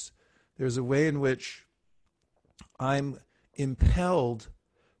means. There's a way in which I'm impelled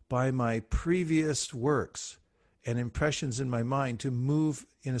by my previous works and impressions in my mind to move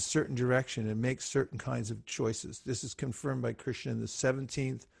in a certain direction and make certain kinds of choices. This is confirmed by Krishna in the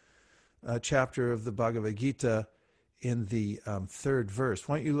 17th chapter of the Bhagavad Gita, in the 3rd verse.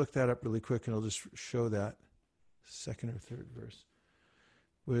 Why don't you look that up really quick, and I'll just show that. 2nd or 3rd verse.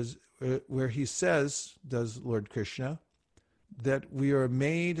 Where he says, does Lord Krishna, that we are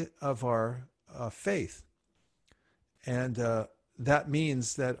made of our faith. And that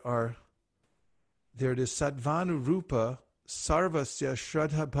means that there it is, Satvanu Rupa Sarvasya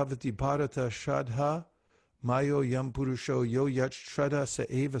Shraddha Bhavati Bharata Shraddha Mayo yam purusho yo yat shraddha sa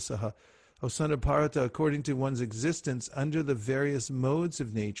eva saha. O son of Bharata, according to one's existence under the various modes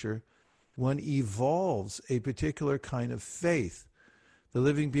of nature, one evolves a particular kind of faith. The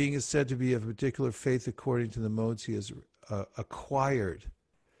living being is said to be of a particular faith according to the modes he has acquired.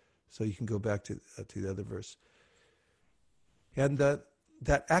 So you can go back to the other verse. And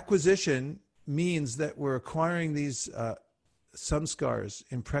that acquisition means that we're acquiring these samskars,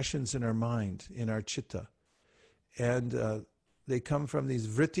 impressions in our mind, in our chitta. And they come from these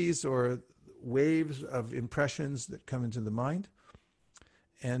vrittis, or waves of impressions that come into the mind.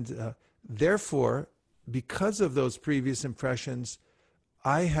 And therefore, because of those previous impressions,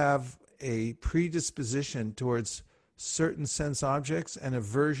 I have a predisposition towards certain sense objects and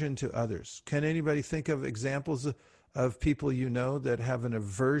aversion to others. Can anybody think of examples of people you know that have an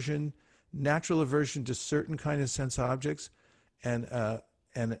aversion, natural aversion to certain kind of sense objects, and a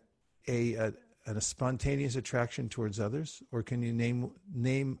spontaneous attraction towards others? Or can you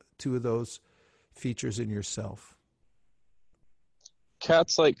name two of those features in yourself?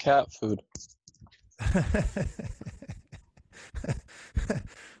 Cats like cat food.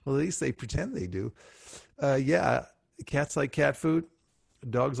 Well, at least they pretend they do. Yeah, cats like cat food.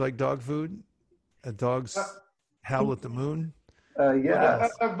 Dogs like dog food. Dogs howl at the moon. Yeah,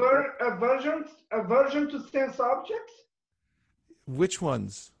 aversion to sense objects. Which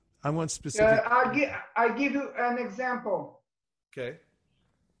ones? I want specific. I give you an example. Okay.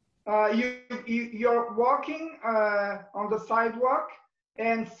 You're walking on the sidewalk,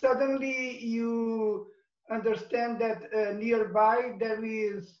 and suddenly you understand that nearby there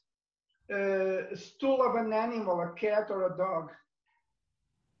is a stool of an animal, a cat or a dog,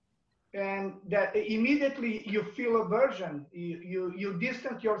 and that immediately you feel aversion. You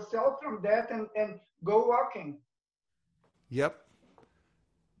distance yourself from that and go walking. Yep.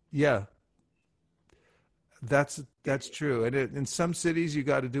 Yeah. That's true. And in some cities, you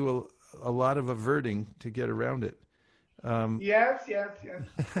got to do a lot of averting to get around it. Yes.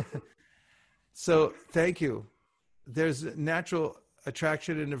 So thank you. There's natural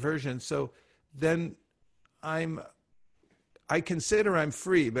attraction and aversion. So then I consider I'm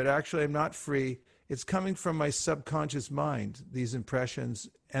free, but actually I'm not free. It's coming from my subconscious mind, these impressions,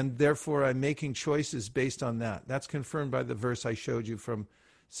 and therefore I'm making choices based on that. That's confirmed by the verse I showed you from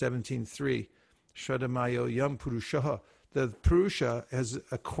 17.3. Shraddhamayo yam purushaha. The Purusha has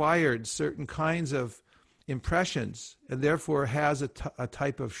acquired certain kinds of impressions and therefore has a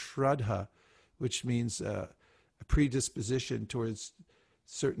type of shraddha, which means a predisposition towards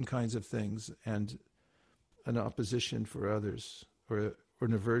certain kinds of things and an opposition for others, or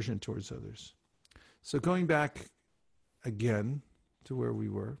an aversion towards others. So going back again to where we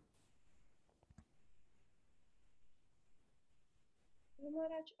were.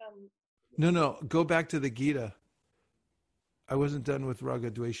 No, go back to the Gita. I wasn't done with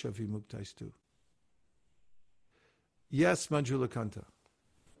Raga Dvesha Vimuktastu. Yes, Manjula Kanta.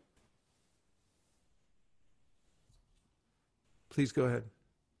 Please go ahead.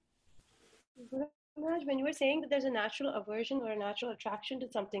 When you were saying that there's a natural aversion or a natural attraction to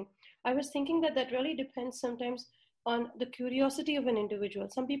something, I was thinking that really depends sometimes on the curiosity of an individual.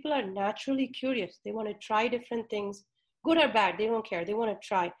 Some people are naturally curious. They want to try different things, good or bad. They don't care. They want to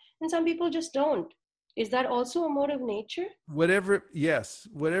try. And some people just don't. Is that also a mode of nature? Whatever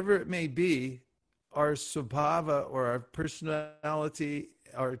it may be, our svabhava, or our personality,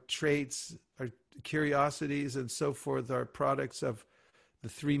 our traits, our curiosities, and so forth, are products of the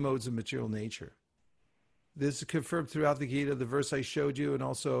three modes of material nature. This is confirmed throughout the Gita, the verse I showed you, and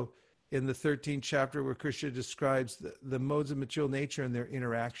also in the 13th chapter where Krishna describes the modes of material nature and their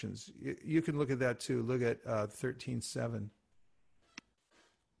interactions. You can look at that too. Look at 13.7.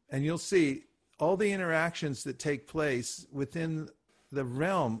 And you'll see all the interactions that take place within the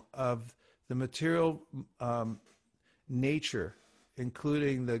realm of the material nature,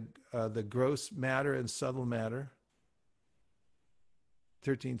 including the gross matter and subtle matter.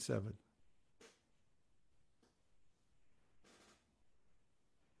 13.7.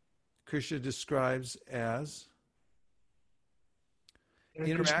 Krishna describes as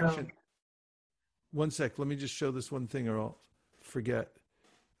interaction. One sec, let me just show this one thing or I'll forget.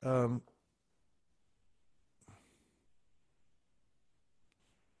 Hare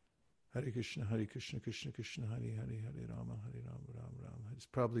Krishna, Krishna, Krishna, Hare Hare, Hare Rama, Rama, Rama. It's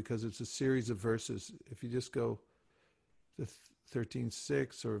probably because it's a series of verses. If you just go to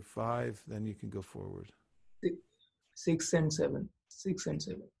 13.6 or 5, then you can go forward. 6 and 7. 6 and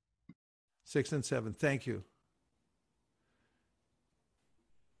 7. 6 and 7. Thank you.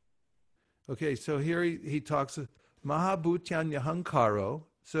 Okay, so here he talks Mahabhutyan Yahankaro.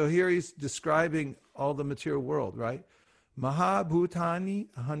 So here he's describing all the material world, right? Mahabhutani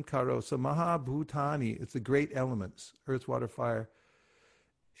ahankaro. So Mahabhutani, it's the great elements, earth, water, fire,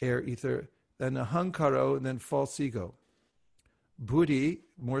 air, ether, then ahankaro, and then false ego. Buddhi,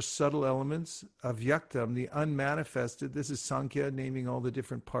 more subtle elements, avyaktam, the unmanifested. This is Sankhya, naming all the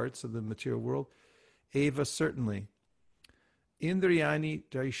different parts of the material world. Eva, certainly. Indriyani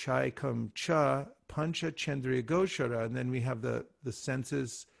daishaikam cha pancha chandriya gochara. And then we have the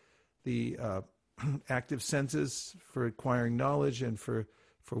senses, the active senses for acquiring knowledge and for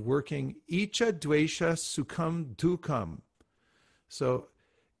working. Icha dvesha sukham dukam. So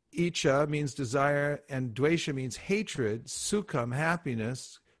Icha means desire, and dvesha means hatred, sukham,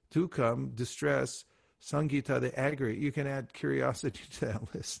 happiness, dukam, distress, sangita, the aggregate. You can add curiosity to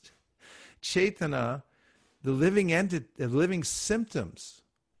that list. Chaitana, the living entity, the living symptoms,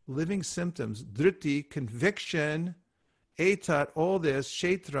 driti, conviction, etat, all this,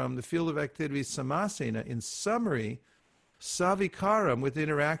 kshetram, the field of activity, samasena, in summary, savikaram, with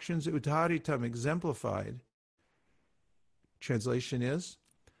interactions, udharitam, exemplified. Translation is,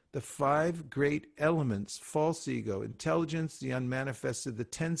 the 5 great elements, false ego, intelligence, the unmanifested, the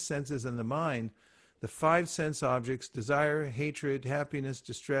 10 senses and the mind, the 5 sense objects, desire, hatred, happiness,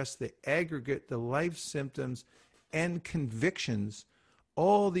 distress, the aggregate, the life symptoms, and convictions,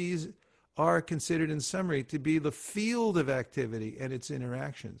 all these are considered in summary to be the field of activity and its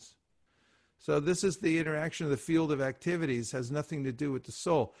interactions. So this is the interaction of the field of activities, has nothing to do with the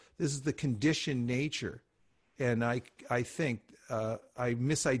soul. This is the conditioned nature. And I think I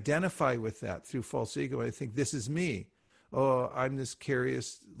misidentify with that through false ego. I think this is me. Oh, I'm this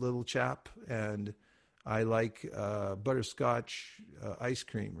curious little chap, and I like butterscotch ice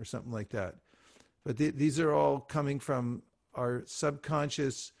cream or something like that. But these are all coming from our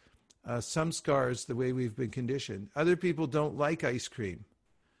subconscious samskars, the way we've been conditioned. Other people don't like ice cream.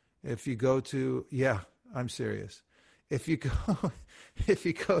 If you go to, I'm serious. If you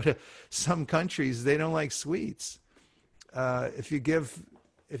go to some countries, they don't like sweets. If you give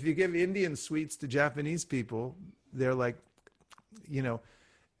Indian sweets to Japanese people, they're like,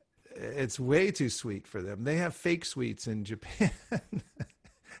 it's way too sweet for them. They have fake sweets in Japan.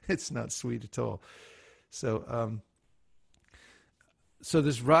 It's not sweet at all. So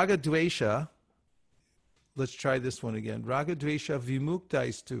this raga dvesha. Let's try this one again. Raga dvesha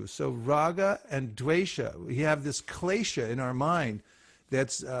vimuktais. So raga and dvesha, we have this klesha in our mind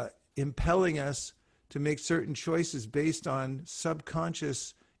that's impelling us to make certain choices based on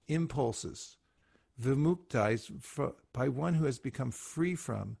subconscious impulses. Vimuktais, by one who has become free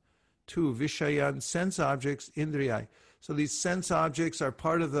from. 2, vishayan, sense objects, indriyai. So these sense objects are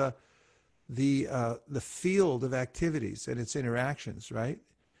part of the field of activities and its interactions, right?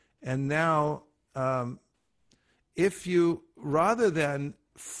 And now, if you, rather than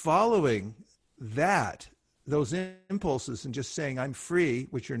following those impulses and just saying, I'm free,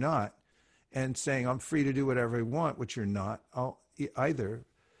 which you're not, and saying, I'm free to do whatever I want, which you're not either,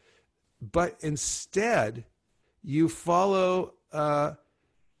 but instead, you follow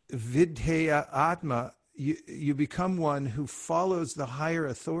vidheya atma, you become one who follows the higher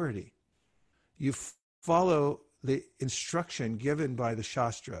authority. You follow the instruction given by the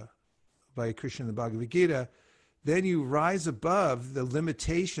Shastra, by Krishna in the Bhagavad Gita. Then you rise above the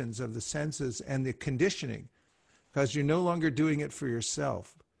limitations of the senses and the conditioning, because you're no longer doing it for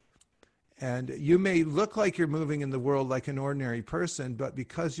yourself. And you may look like you're moving in the world like an ordinary person, but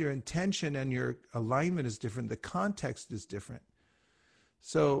because your intention and your alignment is different, the context is different.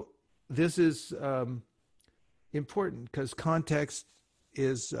 So this is important, because context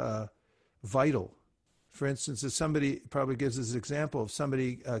is vital. For instance, if somebody, probably gives this example, if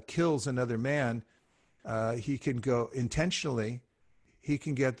somebody kills another man, he can go intentionally, he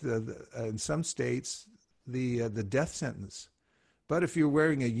can get in some states the death sentence. But if you're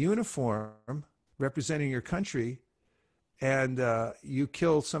wearing a uniform representing your country, and you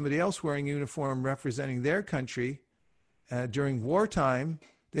kill somebody else wearing a uniform representing their country during wartime,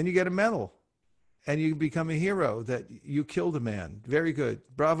 then you get a medal, and you become a hero that you killed a man. Very good,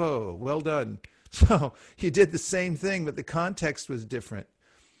 bravo, well done. So you did the same thing, but the context was different.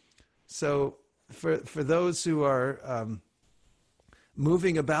 So for those who are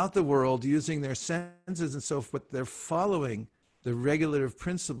moving about the world using their senses and so forth, they're following the regulative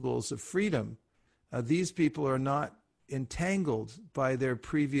principles of freedom. These people are not entangled by their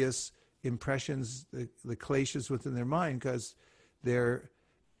previous impressions, the kleshas within their mind, because they're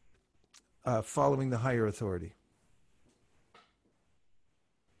following the higher authority.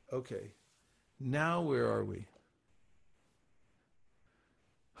 Okay, now where are we?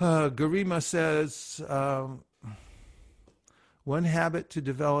 Garima says, One habit to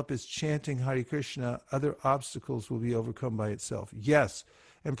develop is chanting Hare Krishna. Other obstacles will be overcome by itself. Yes,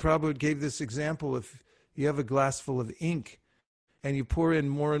 and Prabhupada gave this example. If you have a glass full of ink and you pour in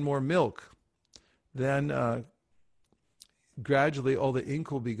more and more milk, then gradually all the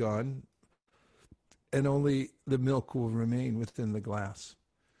ink will be gone and only the milk will remain within the glass.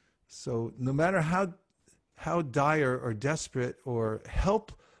 So no matter how dire or desperate or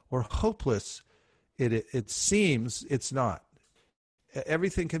hopeless it seems, it's not.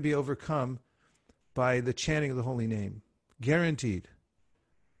 Everything can be overcome by the chanting of the holy name. Guaranteed.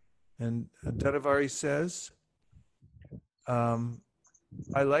 And Dadavari says,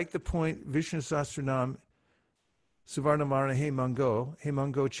 I like the point, Vishnu Sahasranam, Suvarnamarana He Mango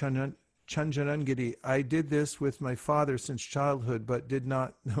Chanjanangiri. I did this with my father since childhood, but did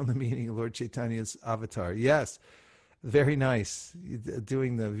not know the meaning of Lord Chaitanya's avatar. Yes, very nice.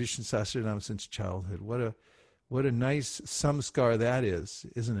 Doing the Vishnu Sahasranam since childhood. What a nice samskar that is,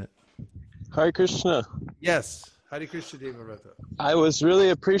 isn't it? Hare Krishna. Yes. Hare Krishna Devarata. I was really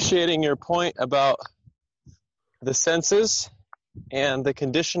appreciating your point about the senses and the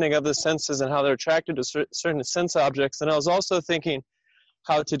conditioning of the senses and how they're attracted to certain sense objects. And I was also thinking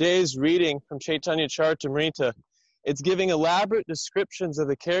how today's reading from Chaitanya Charitamrita, it's giving elaborate descriptions of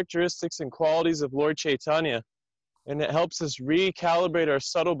the characteristics and qualities of Lord Chaitanya. And it helps us recalibrate our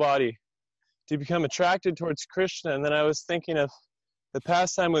subtle body to become attracted towards Krishna. And then I was thinking of the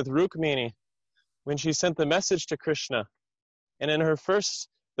pastime with Rukmini when she sent the message to Krishna. And in the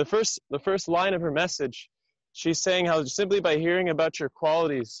first line of her message, she's saying how simply by hearing about your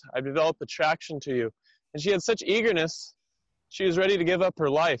qualities, I've developed attraction to you. And she had such eagerness, she was ready to give up her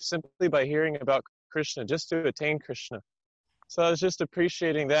life simply by hearing about Krishna, just to attain Krishna. So I was just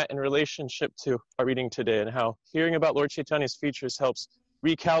appreciating that in relationship to our reading today and how hearing about Lord Chaitanya's features helps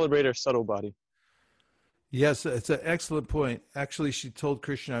recalibrate our subtle body. Yes, it's an excellent point. Actually, she told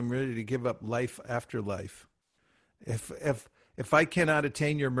Krishna, I'm ready to give up life after life. If I cannot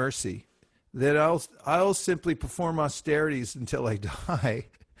attain your mercy, then I'll simply perform austerities until I die,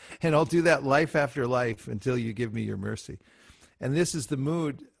 and I'll do that life after life until you give me your mercy. And this is the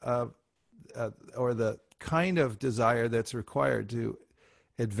mood or the kind of desire that's required to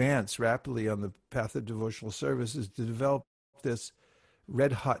advance rapidly on the path of devotional service, is to develop this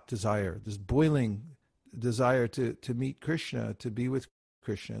red-hot desire, this boiling desire to meet Krishna, to be with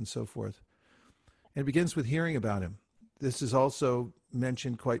Krishna, and so forth. And it begins with hearing about him. This is also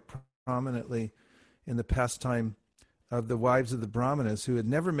mentioned quite prominently in the pastime of the wives of the Brahmanas who had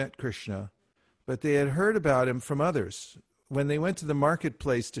never met Krishna, but they had heard about him from others. When they went to the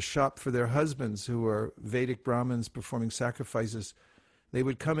marketplace to shop for their husbands, who were Vedic Brahmins performing sacrifices, they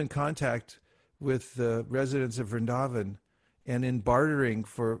would come in contact with the residents of Vrindavan, and in bartering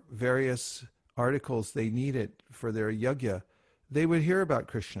for various articles they needed for their yajna, they would hear about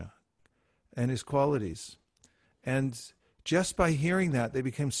Krishna and his qualities. And just by hearing that, they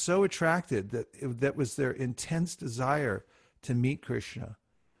became so attracted that was their intense desire to meet Krishna.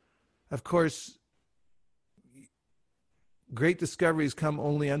 Of course, great discoveries come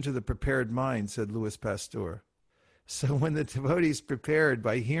only unto the prepared mind, said Louis Pasteur. So when the devotee is prepared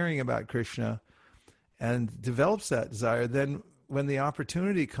by hearing about Krishna and develops that desire, then when the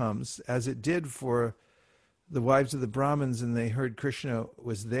opportunity comes, as it did for the wives of the Brahmins, and they heard Krishna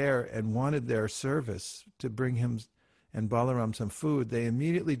was there and wanted their service to bring him and Balaram some food, they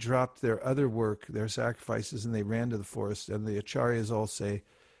immediately dropped their other work, their sacrifices, and they ran to the forest. And the acharyas all say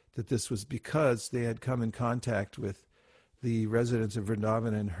that this was because they had come in contact with the residents of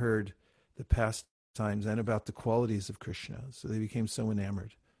Vrindavan and heard the pastimes and about the qualities of Krishna. So they became so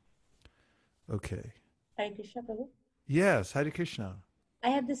enamored. Okay. Hare Krishna, Prabhu. Yes, Hare Krishna. I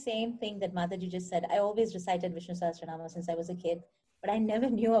have the same thing that Mataji just said. I always recited Vishnu Sahasranama since I was a kid, but I never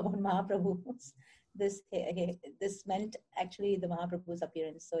knew about Mahaprabhu's. This meant actually the Mahaprabhu's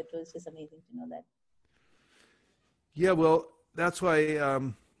appearance, so it was just amazing to know that. Yeah, well, that's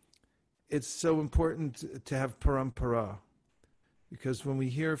why it's so important to have parampara, because when we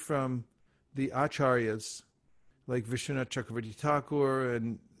hear from the acharyas, like Vishwanath Chakravarti Thakur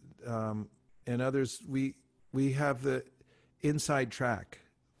and others, we have the inside track.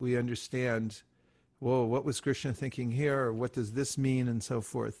 We understand, whoa, what was Krishna thinking here? Or what does this mean? And so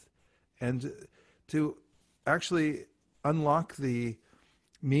forth. And to actually unlock the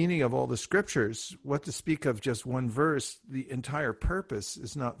meaning of all the scriptures, what to speak of just one verse, the entire purpose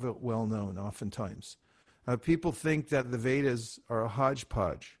is not well known oftentimes. People think that the Vedas are a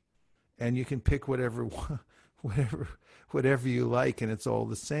hodgepodge, and you can pick whatever you like, and it's all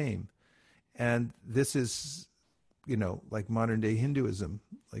the same. And this is, like modern day Hinduism.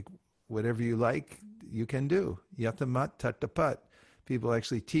 Like whatever you like, you can do. Yatamat tatapat. People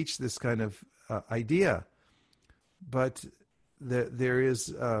actually teach this kind of idea. But there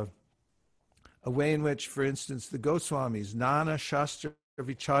is a way in which, for instance, the Goswamis, Nana Shastra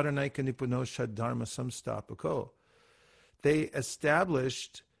Vicharanaika Nipunosha Dharma Samstapako, they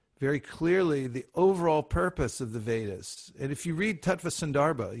established very clearly the overall purpose of the Vedas. And if you read Tattva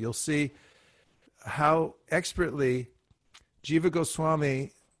Sandarbha, you'll see how expertly Jiva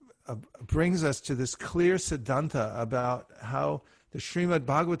Goswami brings us to this clear siddhanta about how the Srimad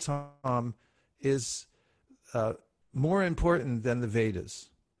Bhagavatam is more important than the Vedas.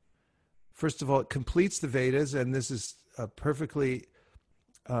 First of all, it completes the Vedas, and this is perfectly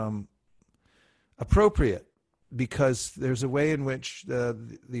appropriate, because there's a way in which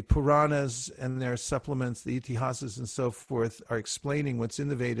the Puranas and their supplements, the Itihasas and so forth, are explaining what's in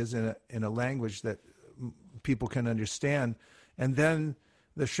the Vedas in a language that people can understand. And then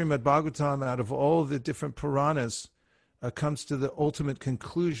the Srimad Bhagavatam, out of all the different Puranas, comes to the ultimate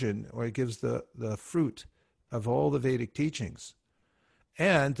conclusion, or it gives the fruit of all the Vedic teachings.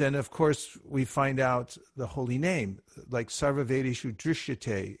 And then, of course, we find out the holy name, like Sarva Vedeshu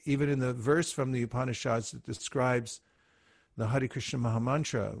Drishyate, even in the verse from the Upanishads that describes the Hare Krishna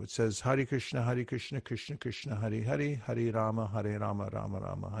Mahamantra, which says, Hare Krishna, Krishna Krishna, Hare Hare, Hare Rama, Rama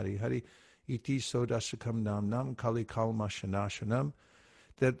Rama, Hare Hare, Iti Sodashakam Nam Nam, Kali Kalma Shanashanam.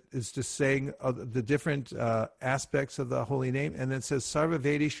 That is just saying the different aspects of the holy name. And then it says, Sarva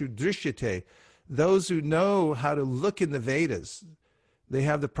Vedeshu Drishyate, those who know how to look in the Vedas, they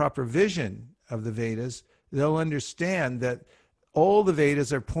have the proper vision of the Vedas, they'll understand that all the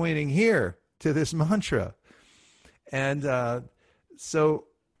Vedas are pointing here to this mantra. And so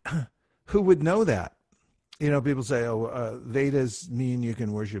who would know that? People say, Vedas mean you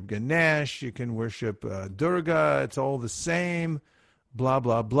can worship Ganesh, you can worship Durga, it's all the same, blah,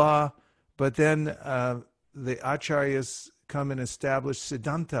 blah, blah. But then the acharyas come and establish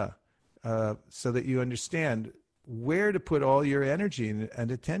siddhanta so that you understand where to put all your energy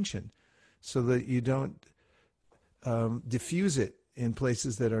and attention, so that you don't diffuse it in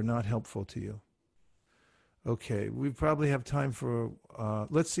places that are not helpful to you. Okay, we probably have time for,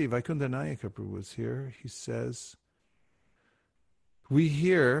 let's see, Vaikunta Nayaka Prabhu was here. He says, we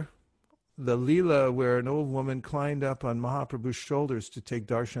hear the Leela where an old woman climbed up on Mahaprabhu's shoulders to take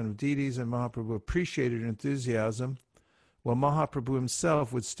darshan of deities, and Mahaprabhu appreciated her enthusiasm, while Mahaprabhu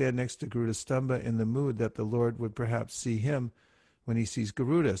himself would stand next to Garuda Stamba in the mood that the Lord would perhaps see him when he sees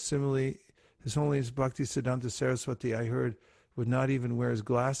Garuda. Similarly, His Holiness Bhakti Siddhanta Saraswati, I heard, would not even wear his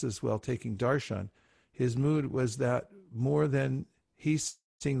glasses while taking darshan. His mood was that more than he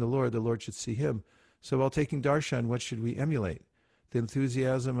seeing the Lord should see him. So while taking darshan, what should we emulate? The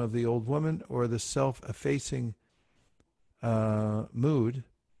enthusiasm of the old woman, or the self-effacing mood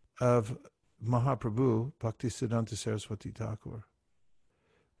of Mahaprabhu, Bhaktisiddhanta Saraswati Thakur?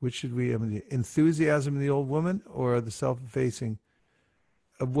 Which should we emulate? Enthusiasm of the old woman, or the self-effacing?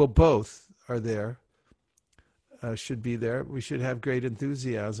 Well, both are there, should be there. We should have great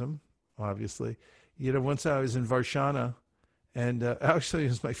enthusiasm, obviously. Once I was in Varshana, and actually it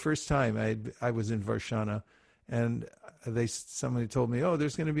was my first time I was in Varshana, and somebody told me,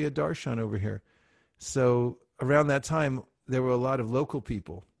 there's going to be a darshan over here. So around that time, there were a lot of local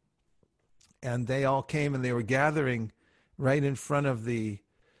people, and they all came and they were gathering right in front of the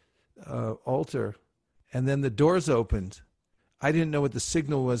altar, and then the doors opened. I didn't know what the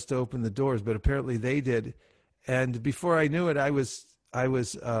signal was to open the doors, but apparently they did. And before I knew it, I was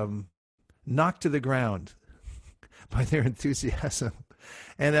knocked to the ground by their enthusiasm.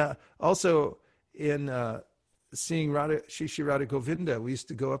 And also in seeing Shri Shri Radha Govinda, we used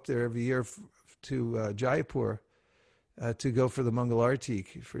to go up there every year to Jaipur to go for the Mangal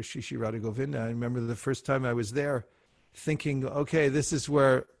Arati for Shri Shri Radha Govinda. I remember the first time I was there thinking, okay, this is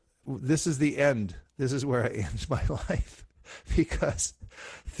the end. This is where I end my life. Because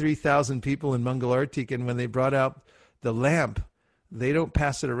 3,000 people in Mangal Arati, and when they brought out the lamp, they don't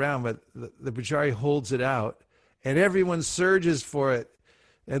pass it around, but the Pujari holds it out, and everyone surges for it.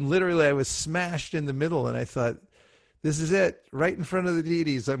 And literally, I was smashed in the middle, and I thought, this is it. Right in front of the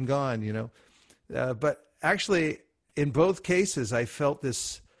deities, I'm gone, But actually, in both cases, I felt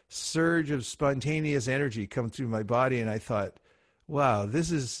this surge of spontaneous energy come through my body, and I thought, wow,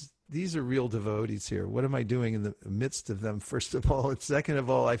 these are real devotees here. What am I doing in the midst of them, first of all? And second of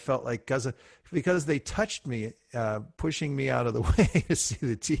all, I felt like because they touched me, pushing me out of the way to see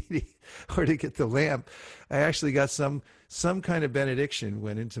the deity or to get the lamp, I actually got some kind of benediction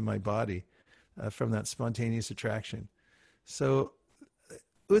went into my body from that spontaneous attraction. So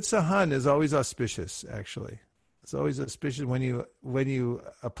Utsahan is always auspicious, actually. It's always auspicious when you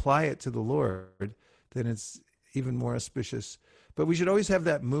apply it to the Lord. then it's even more auspicious. But we should always have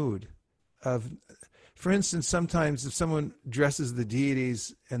that mood of, for instance, sometimes if someone dresses the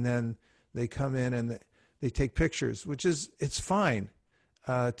deities and then they come in and they take pictures, which is, it's fine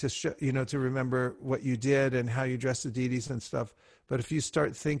to show, to remember what you did and how you dress the deities and stuff. But if you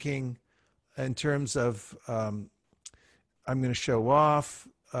start thinking in terms of, I'm going to show off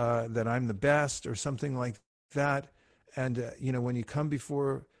that I'm the best or something like that, and when you come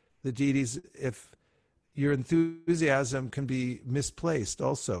before the deities, if your enthusiasm can be misplaced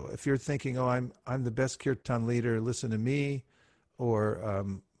also. If you're thinking, oh, I'm the best kirtan leader, listen to me, or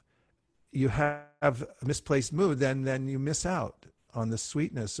you have a misplaced mood, then you miss out on the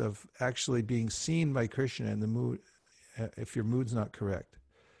sweetness of actually being seen by Krishna in the mood, if your mood's not correct.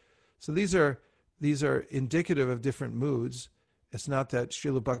 So these are indicative of different moods. It's not that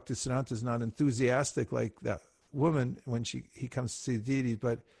Srila Bhaktisiddhanta is not enthusiastic like that woman when he comes to see the deity,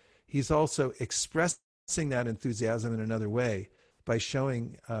 but he's also expressing that enthusiasm in another way by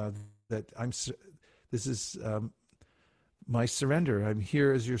showing that this is my surrender. I'm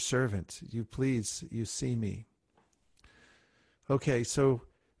here as your servant. You see me. Okay, so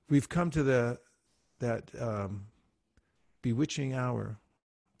we've come to that bewitching hour,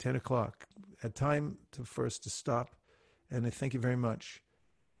 10 o'clock. A time for us to stop, and I thank you very much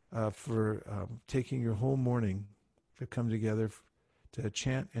for taking your whole morning to come together to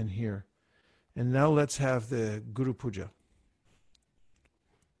chant and hear. And now let's have the Guru Puja.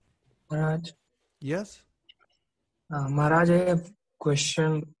 Maharaj? Yes? Maharaj, I have a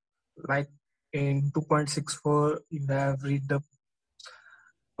question. Like in 2.64, you have read the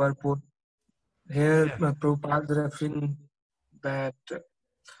purport. Here, Prabhupada is referring that,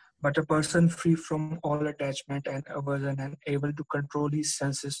 but a person free from all attachment and aversion and able to control his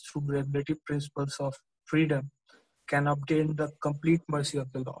senses through regulative principles of freedom can obtain the complete mercy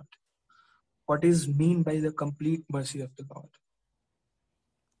of the Lord. What is mean by the complete mercy of the Lord?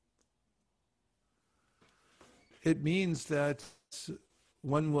 It means that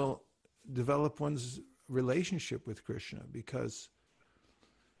one will develop one's relationship with Krishna, because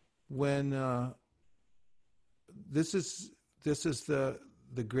when this is the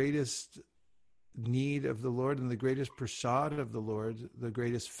greatest need of the Lord and the greatest prasad of the Lord, the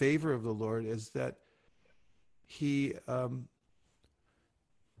greatest favor of the Lord, is that He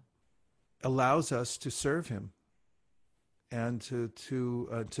allows us to serve Him and to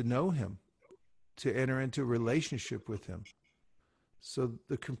know Him, to enter into a relationship with Him. So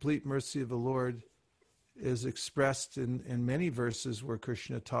the complete mercy of the Lord is expressed in many verses where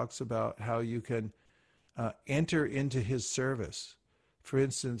Krishna talks about how you can enter into His service. For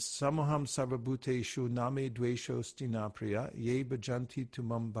instance, Samaham sarvabhuteshu name dvesho stinapriya ye bhajanti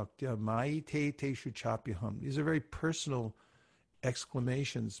tumam bhaktya mai te teshu chapyaham. These are very personal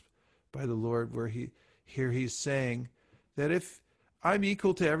exclamations by the Lord, where He's saying that if I'm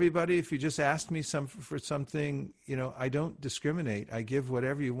equal to everybody, if you just ask me for something, I don't discriminate. I give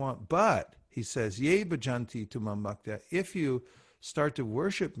whatever you want. But He says, ye bhajanti tumam bhaktya, if you start to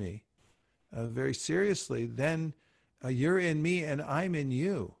worship me very seriously, then you're in me and I'm in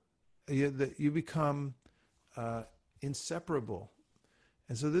you. You become inseparable.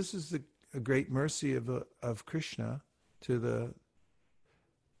 And so this is a great mercy of Krishna to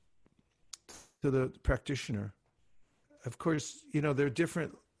the practitioner. Of course, there are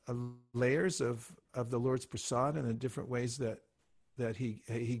different layers of the Lord's prasad and the different ways that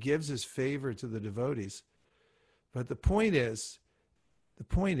he gives His favor to the devotees. But the point is,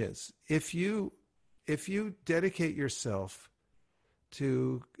 if you dedicate yourself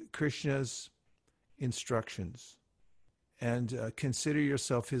to Krishna's instructions and consider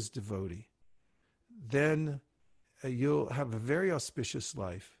yourself His devotee, then you'll have a very auspicious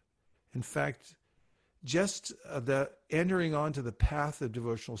life. In fact, just the entering onto the path of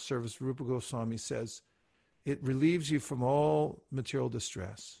devotional service, Rupa Goswami says, it relieves you from all material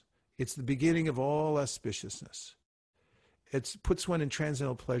distress. It's the beginning of all auspiciousness. It puts one in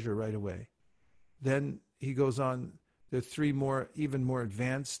transcendental pleasure right away. Then he goes on, there are three even more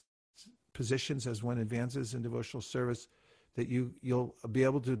advanced positions as one advances in devotional service, that you'll be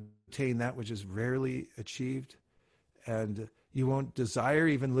able to attain that which is rarely achieved, and you won't desire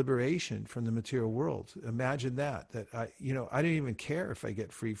even liberation from the material world. Imagine that I don't even care if I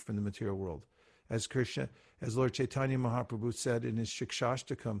get free from the material world. As Lord Chaitanya Mahaprabhu said in his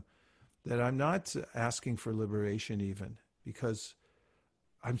Shikshashtakam, that I'm not asking for liberation even, because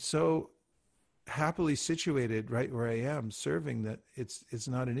I'm so happily situated right where I am serving that it's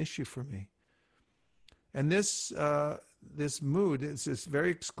not an issue for me. And this mood is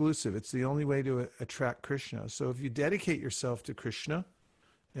very exclusive. It's the only way to attract Krishna. So if you dedicate yourself to Krishna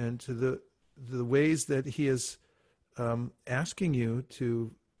and to the ways that he is asking you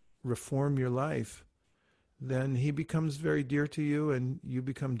to reform your life, then he becomes very dear to you and you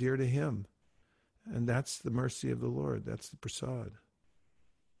become dear to him. And that's the mercy of the Lord. That's the prasad.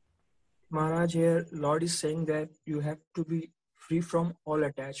 Maharaj, here Lord is saying that you have to be free from all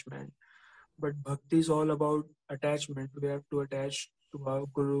attachment. But bhakti is all about attachment. We have to attach to our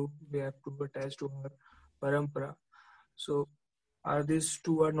guru. We have to attach to our parampara. So are these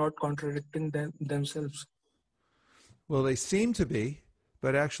two are not contradicting themselves? Well, they seem to be,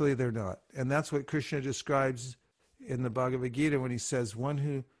 but actually they're not. And that's what Krishna describes in the Bhagavad Gita when he says, one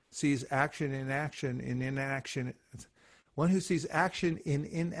who sees action in action in inaction, one who sees action in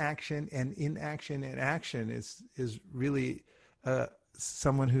inaction and inaction in action is really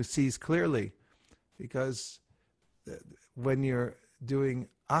someone who sees clearly. Because when you're doing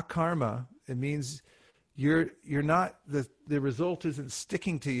akarma, it means you're not, the result isn't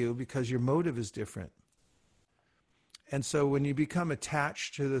sticking to you because your motive is different. And so when you become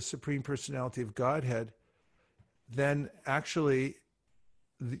attached to the Supreme Personality of Godhead, then actually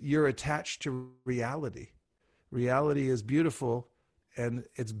you're attached to reality. Reality is beautiful and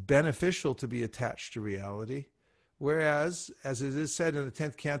it's beneficial to be attached to reality. Whereas, as it is said in the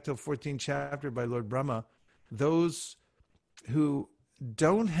 10th canto, 14th chapter by Lord Brahma, those who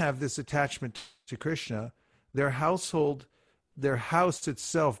don't have this attachment to Krishna, their house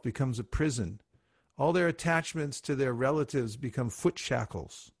itself becomes a prison. All their attachments to their relatives become foot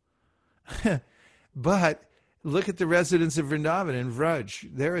shackles. But look at the residents of Vrindavan and Vraj.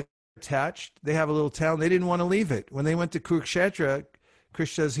 They're attached. They have a little town. They didn't want to leave it. When they went to Kurukshetra,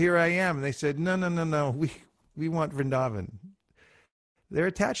 Krishna says, "Here I am." And they said, No. We want Vrindavan. They're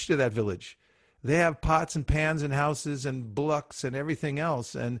attached to that village. They have pots and pans and houses and bullocks and everything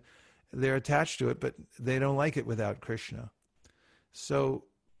else, and they're attached to it, but they don't like it without Krishna. So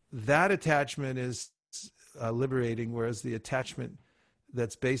that attachment is liberating, whereas the attachment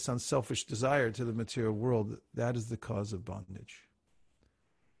that's based on selfish desire to the material world, that is the cause of bondage.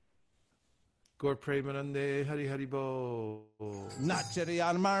 Gaur Premanande Hari Hari Bo. Nachari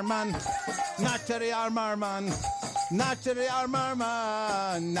Armarman, Nachari Armarman, Nachari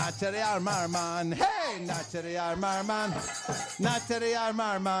Armarman, Nachari Armarman, hey, Nachari Armarman, Nachari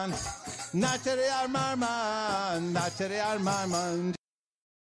Armarman, Nachari Armarman, Nachari Armarman.